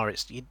car,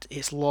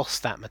 it's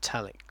lost that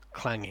metallic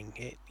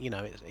clanging.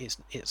 It's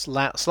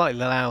slightly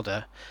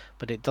louder,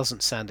 but it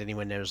doesn't sound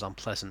anywhere near as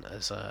unpleasant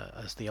as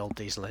the old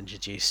diesel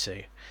engines used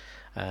to.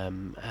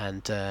 And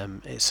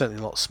it's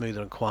certainly a lot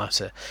smoother and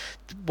quieter.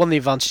 One of the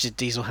advantages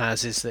diesel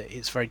has is that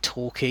it's very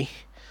torquey,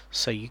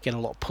 so you get a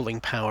lot of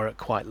pulling power at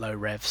quite low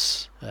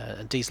revs.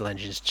 And diesel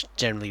engines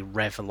generally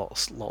rev a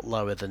lot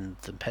lower than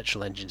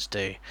petrol engines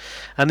do.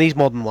 And these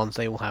modern ones,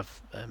 they all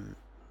have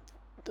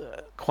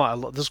quite a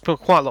lot. There's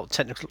quite a lot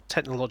of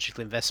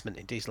technological investment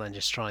in diesel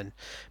engines to try and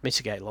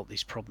mitigate a lot of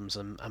these problems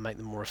and make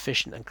them more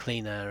efficient and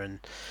cleaner, and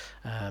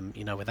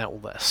without all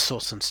that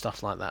soot and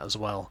stuff like that as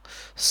well.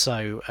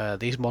 So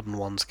these modern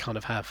ones kind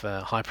of have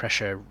high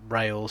pressure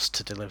rails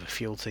to deliver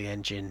fuel to the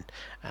engine,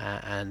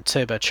 and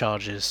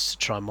turbochargers to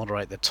try and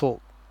moderate the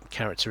torque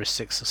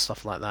characteristics and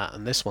stuff like that.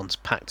 And this one's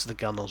packed to the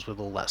gunnels with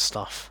all that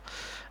stuff,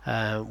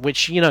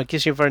 which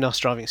gives you a very nice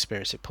driving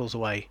experience. It pulls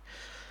away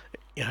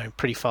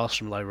pretty fast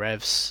from low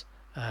revs.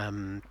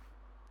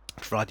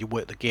 Provided you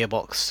work the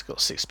gearbox, got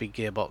a 6-speed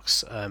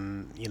gearbox,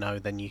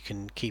 then you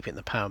can keep it in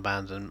the power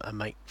band and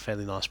make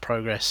fairly nice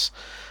progress.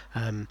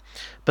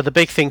 But the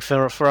big thing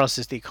for us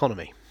is the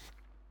economy.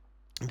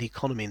 The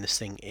economy in this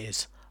thing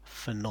is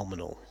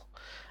phenomenal.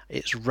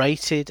 It's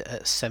rated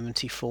at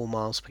 74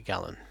 miles per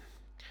gallon.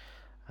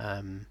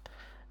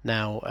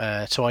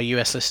 Now, to our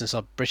US listeners,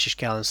 our British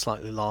gallon is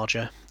slightly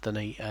larger than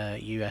a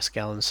US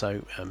gallon,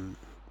 so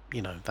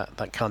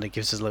that kind of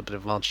gives us a little bit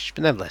of advantage,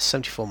 but nevertheless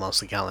 74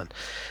 miles per gallon,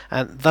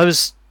 and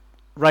those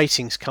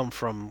ratings come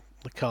from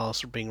the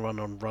cars being run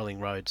on rolling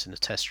roads in a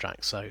test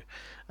track, so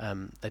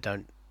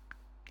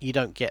you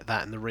don't get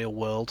that in the real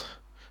world,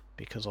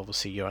 because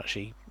obviously you're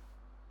actually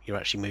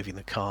moving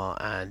the car,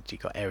 and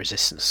you've got air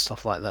resistance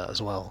stuff like that as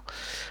well.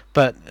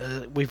 But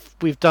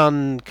we've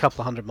done a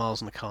couple of 100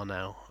 miles on the car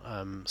now,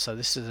 so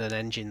this is an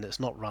engine that's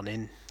not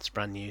running, it's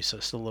brand new, so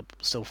it's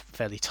still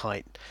fairly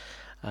tight.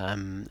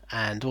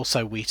 And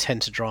also we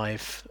tend to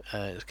drive,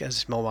 as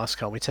it's my wife's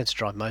car, we tend to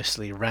drive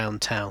mostly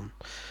around town,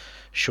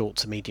 short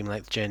to medium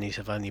length journeys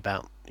of only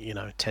about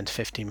 10 to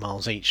 15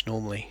 miles each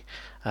normally,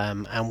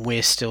 and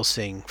we're still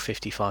seeing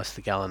 55 to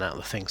the gallon out of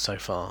the thing so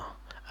far,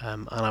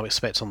 and I would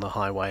expect on the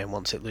highway, and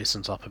once it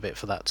loosens up a bit,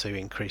 for that to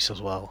increase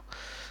as well.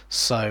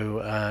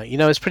 So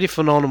it's pretty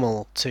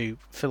phenomenal to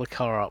fill a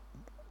car up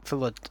to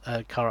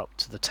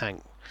the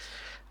tank,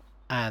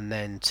 and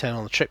then turn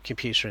on the trip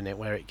computer in it,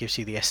 where it gives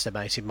you the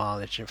estimated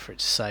mileage, and for it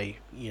to say,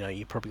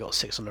 you probably got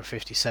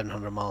 650,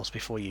 700 miles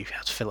before you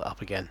have to fill it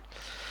up again.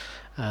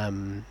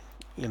 The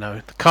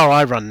car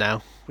I run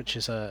now, which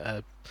is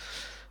a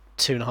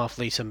 2.5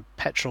 litre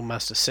petrol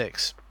Mazda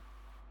 6,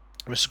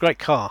 it's a great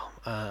car,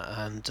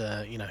 and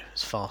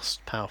it's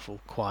fast,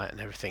 powerful, quiet,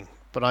 and everything.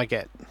 But I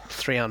get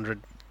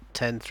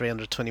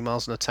 320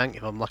 miles in the tank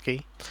if I'm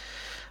lucky.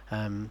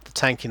 The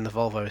tank in the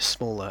Volvo is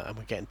smaller, and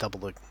we're getting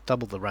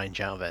double the range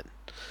out of it.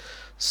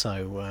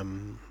 So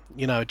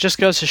it just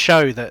goes to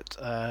show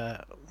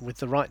that with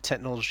the right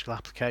technological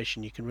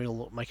application, you can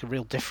make a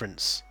real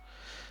difference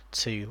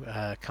to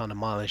kind of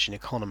mileage and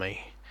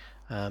economy.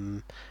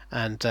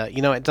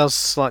 It does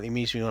slightly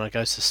amuse me when I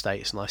go to the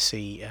States and I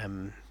see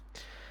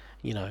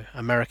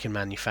American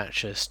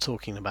manufacturers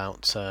talking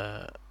about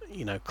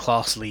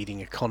class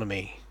leading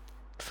economy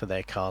for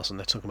their cars, and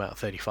they're talking about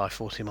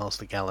 35-40 miles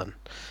per gallon.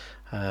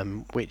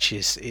 Which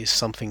is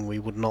something we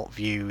would not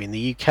view in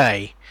the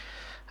UK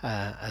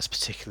as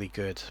particularly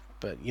good.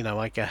 But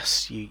I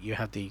guess you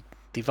have the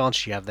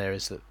advantage you have there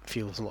is that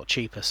fuel is a lot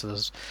cheaper, so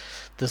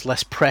there's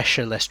less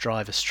pressure, less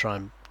drivers to try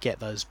and get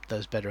those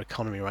better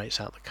economy rates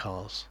out of the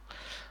cars.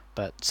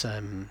 But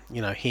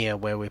here,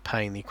 where we're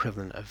paying the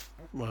equivalent of,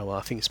 well,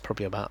 I think it's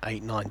probably about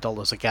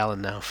 $8-9 a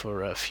gallon now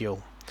for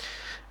fuel,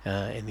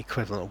 in the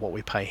equivalent of what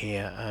we pay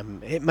here,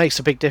 it makes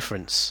a big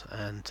difference,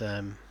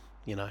 and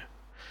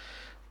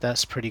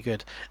that's pretty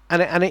good.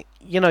 And it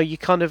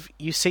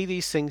you see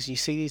these things, you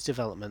see these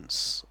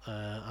developments.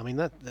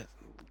 That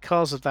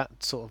cars of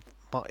that sort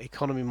of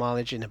economy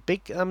mileage in a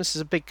big, this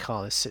is a big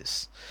car. This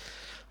sits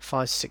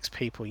 5-6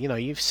 people.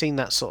 You've seen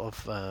that sort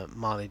of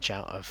mileage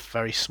out of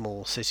very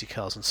small city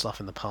cars and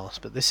stuff in the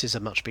past, but this is a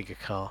much bigger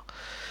car.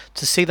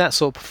 To see that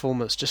sort of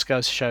performance just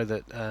goes to show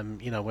that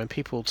when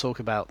people talk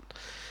about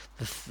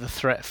the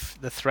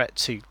threat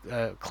to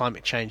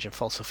climate change and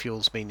fossil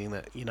fuels, meaning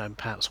that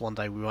perhaps one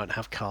day we won't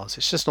have cars,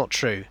 it's just not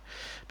true,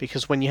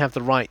 because when you have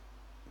the right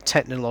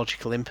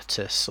technological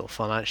impetus or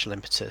financial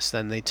impetus,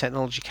 then the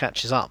technology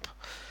catches up,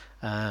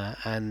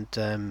 and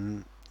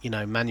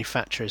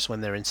manufacturers, when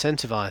they're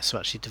incentivized to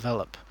actually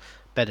develop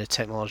better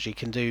technology,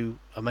 can do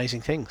amazing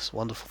things,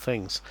 wonderful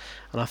things.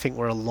 And I think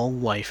we're a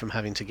long way from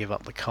having to give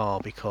up the car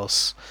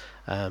because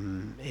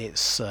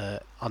it's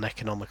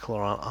uneconomical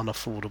or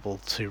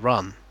unaffordable to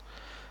run.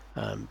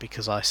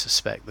 Because I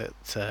suspect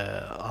that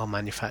our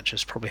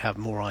manufacturers probably have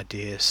more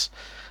ideas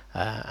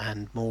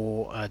and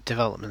more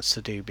developments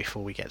to do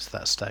before we get to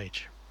that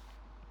stage.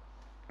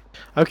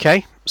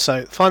 Okay,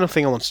 so final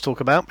thing I want to talk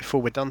about before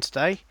we're done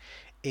today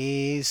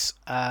is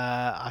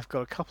I've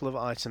got a couple of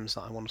items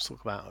that I want to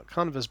talk about,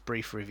 kind of as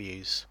brief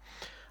reviews.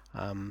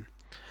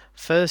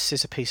 First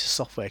is a piece of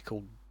software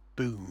called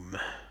Boom.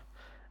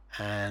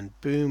 and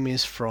Boom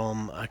is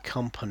from a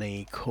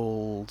company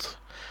called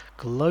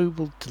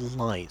Global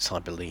Delight, I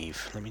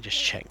believe. Let me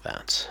just check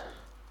that.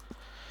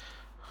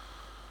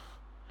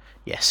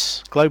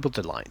 Yes, Global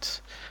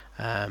Delight,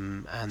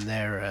 and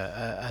they're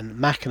a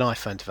Mac and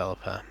iPhone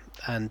developer.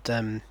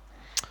 And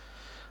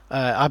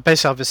I've been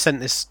sent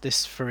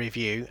this for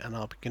review, and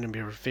I'm going to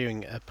be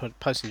reviewing,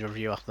 posting a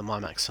review up on the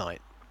MyMac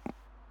site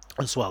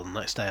as well the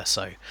next day or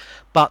so.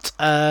 But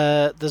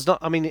there's not.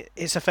 I mean,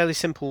 it's a fairly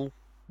simple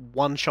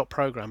one-shot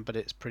program, but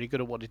it's pretty good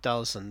at what it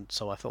does, and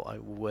so I thought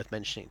it was worth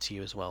mentioning it to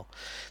you as well.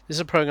 This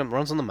is a program that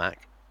runs on the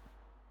Mac.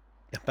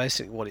 And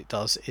basically, what it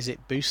does is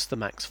it boosts the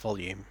Mac's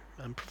volume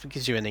and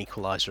gives you an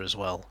equalizer as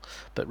well.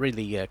 But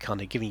really,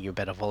 kind of giving you a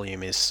better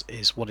volume is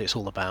what it's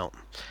all about.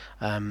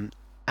 And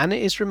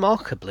it is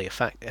remarkably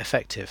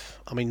effective.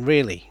 I mean,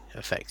 really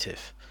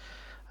effective.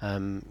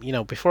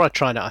 Before I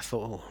tried it, I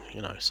thought,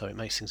 so it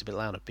makes things a bit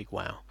louder, big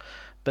wow.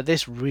 But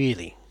this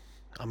really,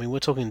 I mean, we're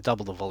talking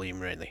double the volume,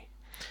 really.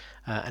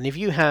 And if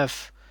you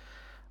have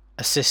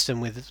a system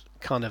with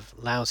kind of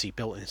lousy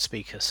built-in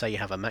speakers, say you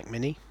have a Mac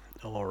Mini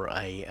or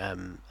a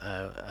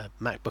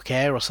MacBook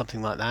Air or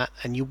something like that,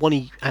 and you want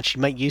to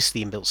actually make use of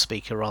the inbuilt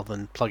speaker rather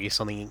than plugging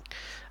something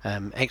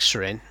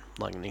extra in,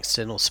 like an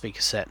external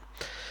speaker set,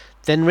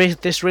 then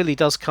this really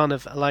does kind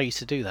of allow you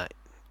to do that.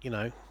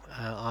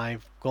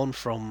 I've gone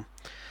from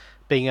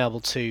being able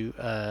to,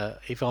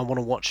 if I want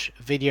to watch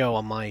video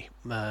on my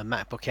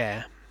MacBook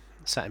Air,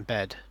 sat in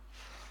bed,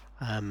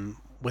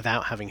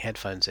 without having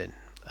headphones in,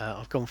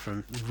 I've gone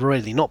from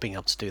really not being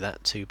able to do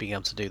that to being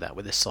able to do that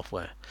with this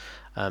software.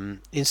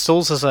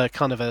 Installs as a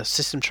kind of a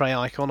system tray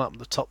icon up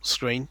the top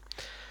screen,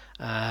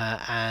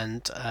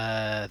 and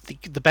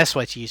the best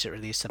way to use it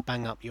really is to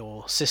bang up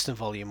your system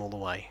volume all the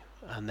way,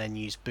 and then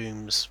use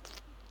Boom's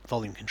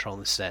volume control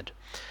instead.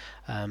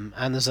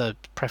 And there's a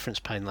preference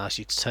pane that allows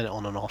you to turn it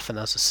on and off, and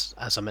as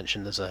I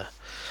mentioned, there's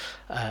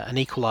an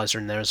equalizer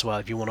in there as well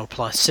if you want to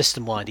apply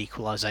system-wide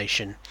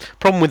equalization.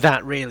 Problem with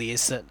that really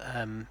is that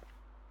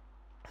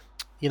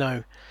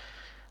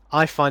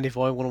I find if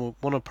I want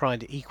to apply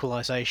the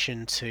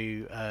equalization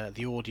to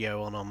the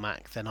audio on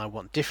Mac, then I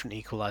want different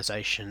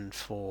equalization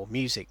for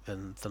music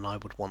than I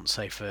would want,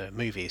 say, for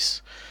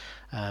movies.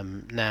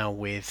 Now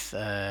with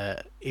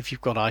if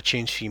you've got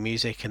iTunes for your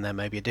music and there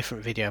may be a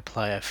different video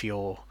player for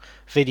your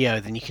video,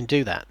 then you can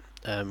do that.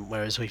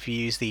 Whereas if you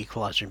use the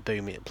equalizer in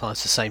Boom, it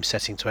applies the same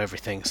setting to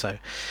everything. So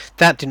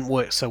that didn't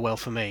work so well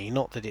for me.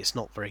 Not that it's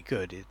not very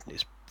good;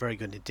 it's very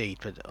good indeed.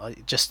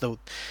 But just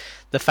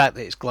the fact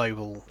that it's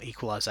global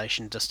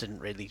equalization just didn't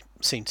really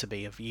seem to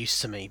be of use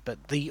to me.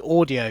 But the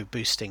audio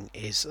boosting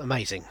is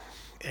amazing.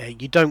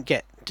 You don't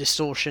get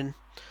distortion.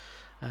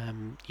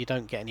 You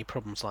don't get any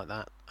problems like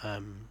that.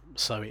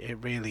 So it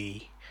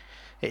really,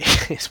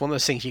 it's one of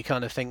those things you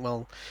kind of think,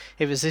 well,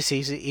 if it's this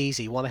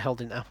easy, why the hell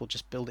didn't Apple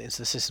just build it into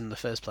the system in the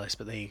first place?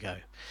 But there you go.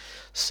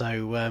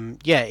 So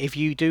if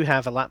you do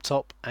have a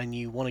laptop and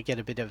you want to get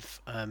a bit of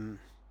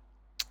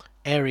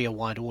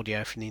area-wide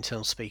audio from the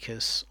internal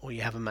speakers, or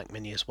you have a Mac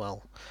Mini as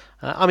well.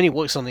 I mean, it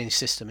works on any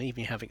system.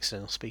 Even if you have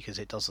external speakers,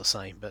 it does the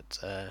same. But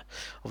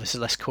obviously,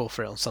 less core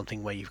for it on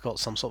something where you've got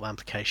some sort of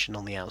amplification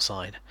on the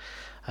outside.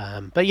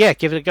 But yeah,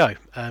 give it a go.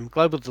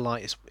 Global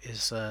Delight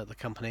is the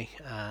company,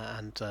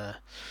 and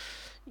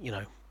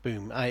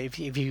Boom. If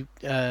you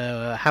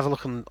have a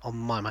look on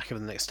my Mac over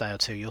the next day or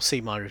two, you'll see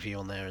my review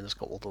on there, and it's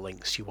got all the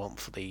links you want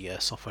for the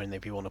software, and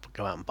if you want to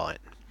go out and buy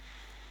it.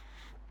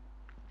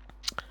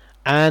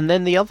 And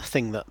then the other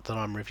thing that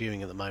I'm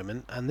reviewing at the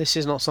moment, and this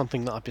is not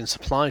something that I've been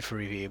supplied for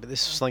review, but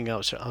this is something I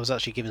was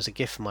actually given as a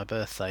gift for my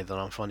birthday that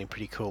I'm finding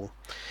pretty cool,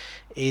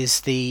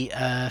 is the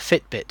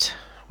Fitbit,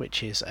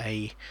 which is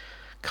a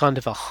kind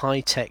of a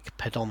high-tech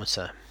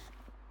pedometer.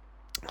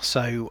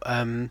 So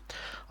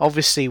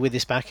obviously with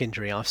this back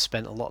injury, I've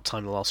spent a lot of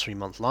time the last 3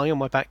 months lying on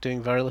my back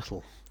doing very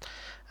little.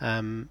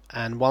 And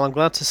while I'm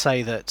glad to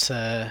say that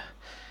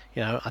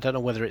I don't know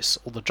whether it's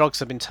all the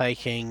drugs I've been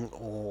taking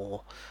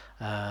or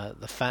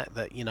the fact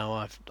that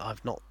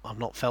I've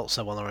not felt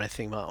so well or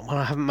anything, but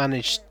I've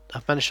managed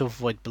to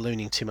avoid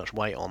ballooning too much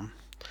weight on,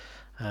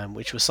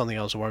 which was something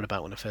I was worried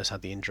about when I first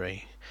had the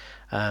injury.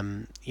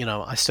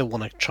 I still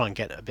want to try and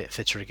get a bit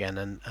fitter again,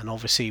 and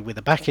obviously with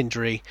a back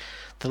injury,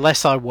 the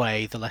less I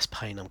weigh, the less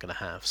pain I'm going to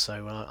have.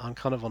 So I'm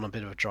kind of on a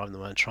bit of a drive at the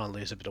moment, trying to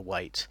lose a bit of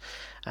weight,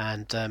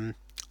 and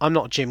I'm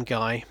not a gym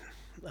guy.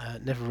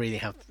 Never really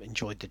have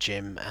enjoyed the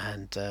gym,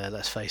 and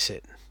let's face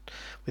it,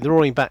 with the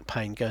roaring back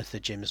pain, going to the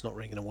gym is not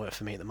really going to work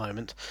for me at the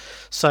moment.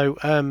 So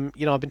I've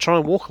been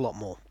trying to walk a lot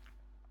more,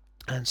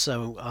 and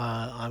so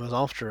I was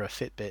after a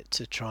Fitbit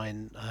to try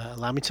and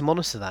allow me to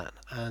monitor that,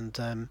 and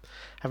having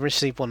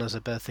received one as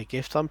a birthday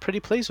gift, I'm pretty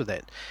pleased with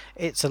it.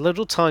 It's a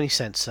little tiny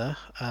sensor,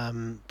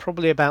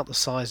 probably about the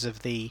size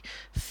of the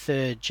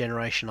third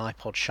generation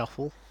iPod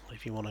Shuffle,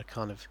 if you want to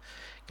kind of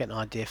get an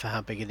idea for how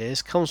big it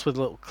is. Comes with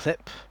a little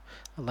clip,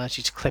 allows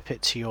you to clip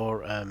it to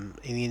your in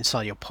the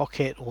inside of your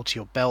pocket or to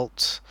your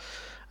belt,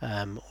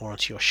 or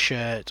onto your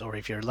shirt, or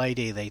if you're a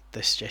lady, they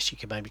suggest you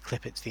can maybe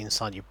clip it to the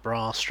inside of your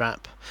bra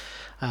strap,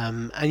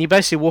 and you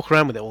basically walk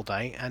around with it all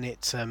day, and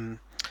it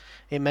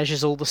It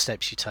measures all the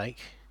steps you take.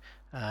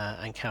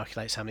 And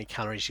calculates how many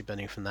calories you're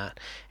burning from that.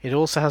 It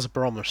also has a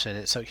barometer in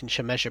it, so it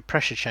can measure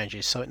pressure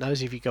changes, so it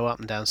knows if you go up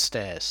and down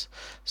stairs.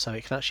 So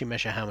it can actually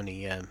measure how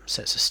many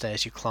sets of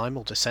stairs you climb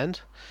or descend,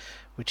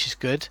 which is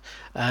good.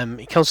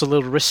 It comes with a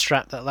little wrist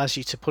strap that allows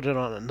you to put it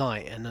on at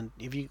night, and then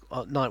if you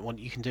at night, what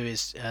you can do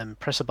is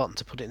press a button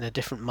to put it in a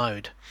different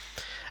mode.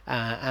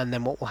 And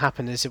then what will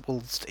happen is it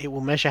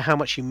will measure how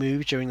much you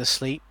move during the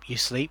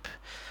sleep,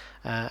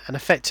 and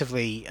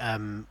effectively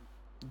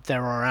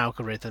there are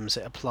algorithms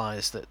it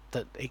applies that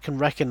it can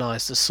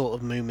recognise the sort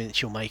of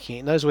movements you're making.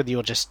 It knows whether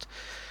you're just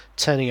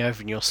turning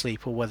over in your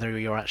sleep or whether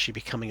you're actually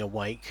becoming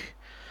awake.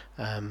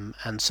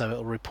 And so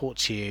it'll report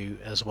to you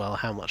as well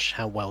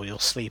how well you're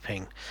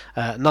sleeping.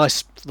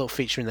 Nice little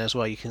feature in there as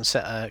well. You can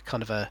set a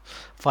kind of a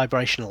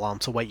vibration alarm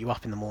to wake you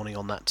up in the morning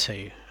on that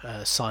too,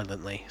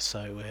 silently.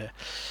 So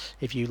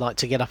if you like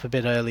to get up a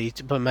bit early,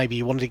 but maybe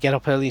you wanted to get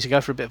up early to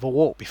go for a bit of a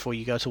walk before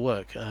you go to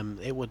work,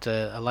 it would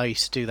allow you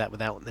to do that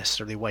without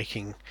necessarily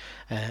waking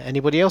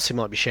anybody else who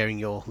might be sharing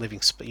your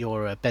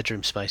your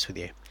bedroom space with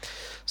you.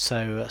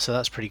 So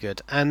that's pretty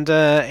good, and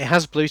it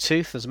has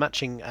Bluetooth. There's a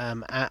matching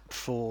app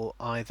for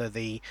either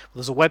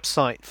there's a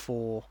website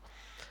for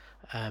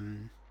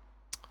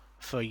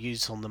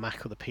use on the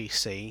Mac or the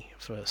PC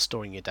for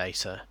storing your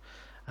data,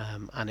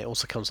 and it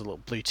also comes with a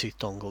little Bluetooth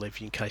dongle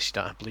in case you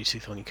don't have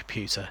Bluetooth on your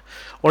computer,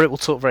 or it will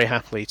talk very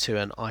happily to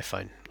an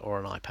iPhone or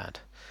an iPad.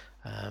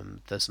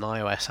 There's an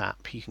iOS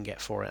app you can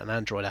get for it, an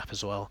Android app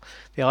as well.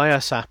 The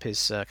iOS app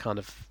is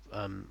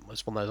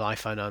it's one of those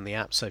iPhone only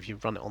apps, so if you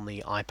run it on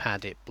the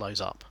iPad it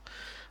blows up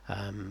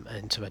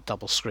into a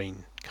double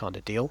screen kind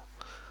of deal.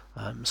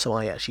 So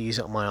I actually use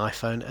it on my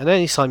iPhone, and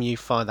anytime you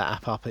fire that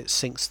app up it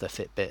syncs the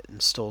Fitbit and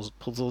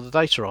pulls all the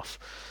data off.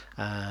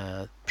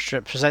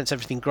 Presents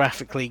everything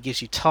graphically,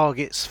 gives you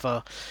targets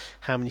for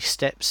how many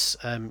steps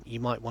you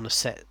might want to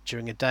set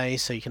during a day,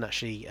 so you can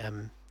actually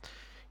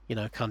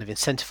kind of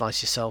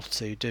incentivize yourself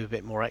to do a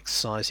bit more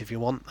exercise if you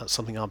want. That's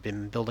something I've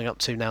been building up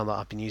to now that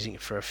I've been using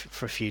it for a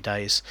few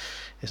days,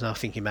 is now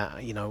thinking about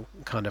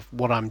kind of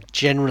what I'm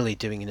generally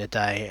doing in a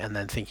day, and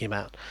then thinking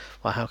about,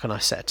 well, how can I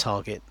set a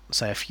target,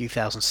 say a few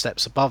thousand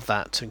steps above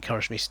that, to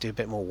encourage me to do a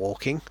bit more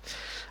walking.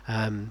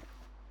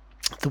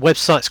 The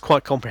website's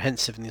quite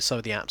comprehensive, and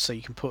so the app, so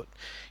you can put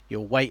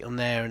your weight on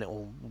there, and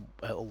it'll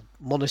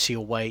monitor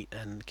your weight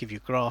and give you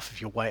a graph of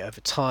your weight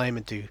over time,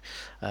 and do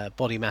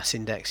body mass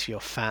index for your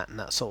fat and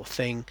that sort of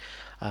thing.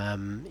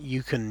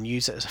 You can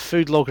use it as a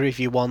food logger if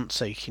you want,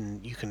 so you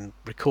can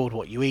record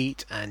what you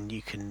eat, and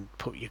you can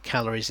put your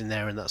calories in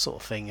there and that sort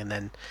of thing, and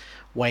then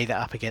weigh that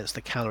up against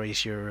the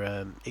calories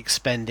you're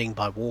expending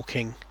by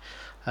walking.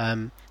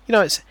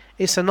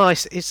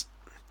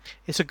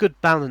 It's a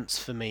good balance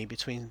for me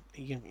between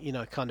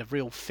kind of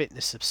real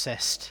fitness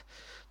obsessed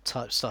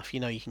type stuff.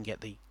 You can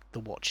get the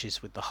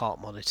watches with the heart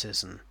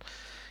monitors and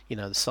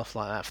the stuff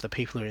like that for the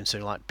people who are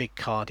into like big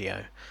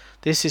cardio.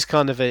 This is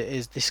kind of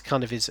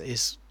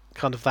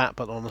that,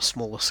 but on a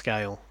smaller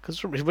scale,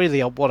 because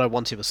really what I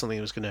wanted was something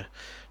that was going to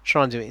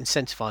try and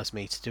incentivize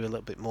me to do a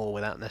little bit more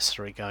without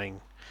necessarily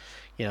going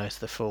to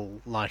the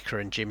full Lycra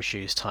and gym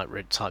shoes type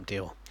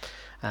deal,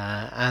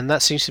 and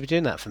that seems to be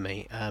doing that for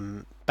me.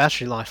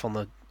 Battery life on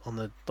the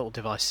little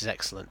device is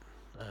excellent.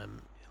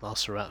 It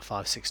lasts for about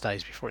 5-6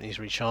 days before it needs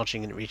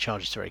recharging, and it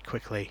recharges very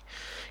quickly.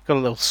 Got a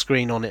little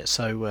screen on it,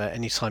 so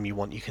anytime you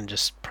want you can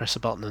just press a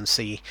button and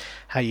see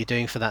how you're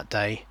doing for that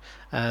day.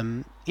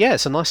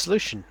 It's a nice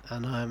solution,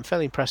 and I'm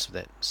fairly impressed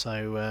with it.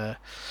 So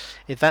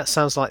if that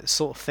sounds like the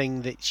sort of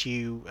thing that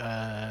you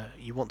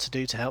want to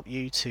do to help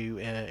you to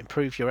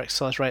improve your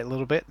exercise rate a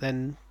little bit,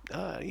 then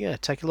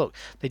take a look.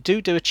 They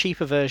do a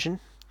cheaper version.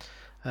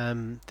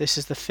 This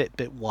is the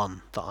Fitbit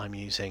One that I'm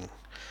using,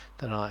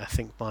 that I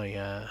think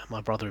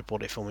my brother who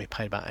bought it for me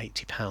paid about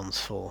 £80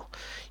 for.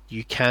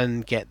 You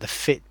can get the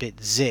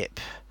Fitbit Zip,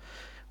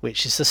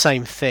 which is the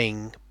same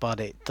thing, but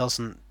it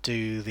doesn't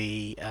do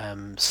the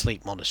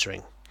sleep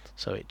monitoring,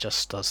 so it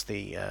just does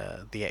the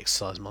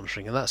exercise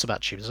monitoring, and that's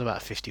about cheap. It's about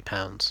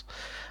 £50,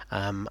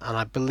 and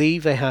I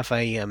believe they have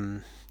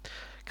a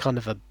kind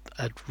of a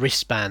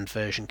wristband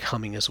version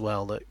coming as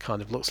well that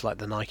kind of looks like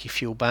the Nike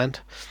Fuel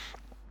Band.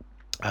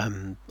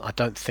 I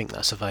don't think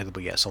that's available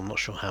yet, so I'm not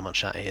sure how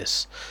much that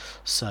is.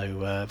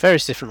 So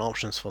various different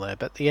options for there,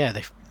 but the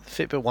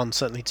Fitbit One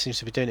certainly seems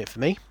to be doing it for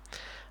me,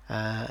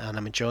 and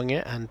I'm enjoying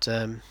it. And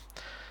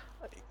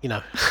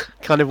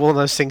kind of one of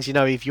those things.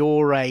 If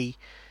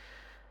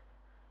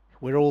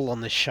we're all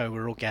on this show,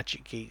 we're all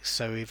gadget geeks.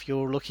 So if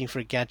you're looking for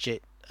a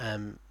gadget,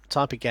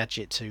 type of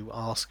gadget to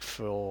ask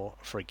for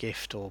a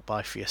gift or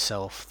buy for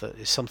yourself, that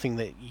is something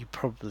that you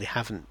probably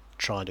haven't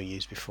tried or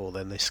used before,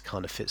 then this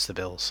kind of fits the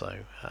bill. So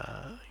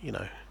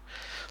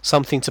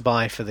something to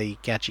buy for the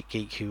gadget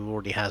geek who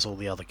already has all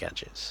the other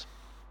gadgets.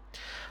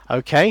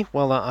 Okay,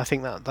 well, I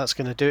think that's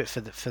going to do it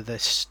for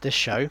this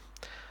show.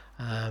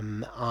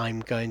 I'm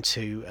going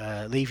to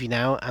leave you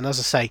now, and as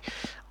I say,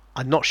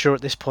 I'm not sure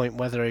at this point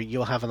whether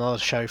you'll have another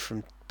show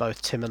from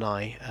both Tim and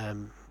I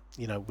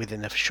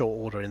within a short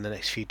order in the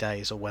next few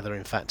days, or whether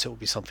in fact it will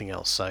be something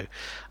else. So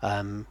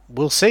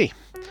we'll see.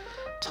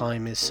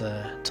 time is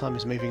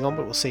moving on,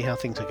 but we'll see how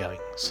things are going.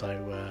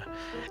 So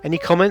any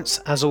comments,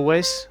 as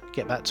always,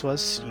 get back to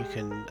us. You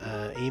can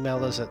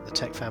email us at the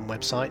TechFan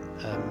website.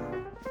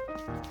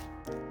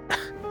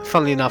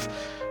 Funnily enough,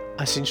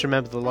 I seem to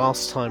remember the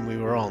last time we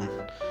were on,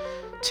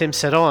 Tim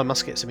said, I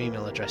must get some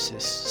email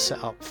addresses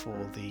set up for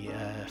the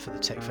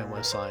TechFan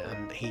website,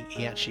 and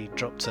he actually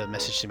dropped a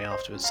message to me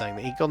afterwards saying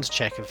that he'd gone to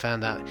check and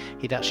found out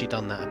he'd actually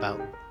done that about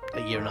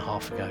a year and a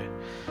half ago.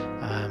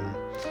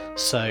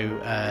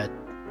 So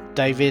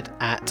David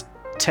at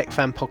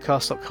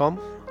techfanpodcast.com,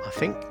 I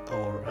think,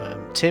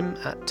 or Tim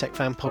at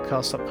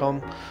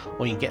techfanpodcast.com,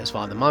 or you can get us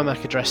via the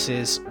MyMac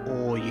addresses,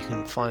 or you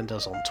can find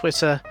us on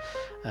Twitter.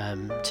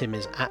 Tim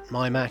is at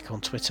MyMac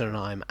on Twitter, and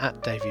I'm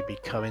at David B.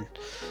 Cohen.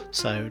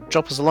 So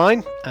drop us a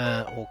line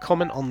or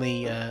comment on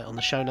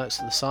the show notes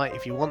of the site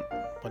if you want,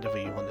 whatever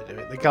you want to do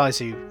it. The guys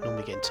who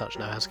normally get in touch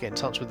know how to get in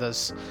touch with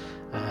us,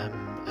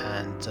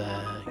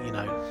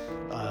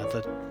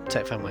 the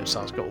TechFan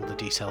website's got all the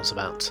details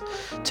about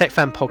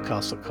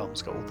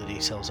techfanpodcast.com's got all the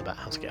details about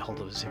how to get hold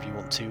of us if you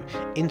want to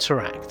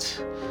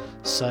interact.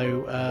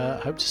 So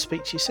hope to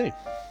speak to you soon.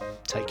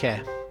 Take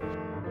care.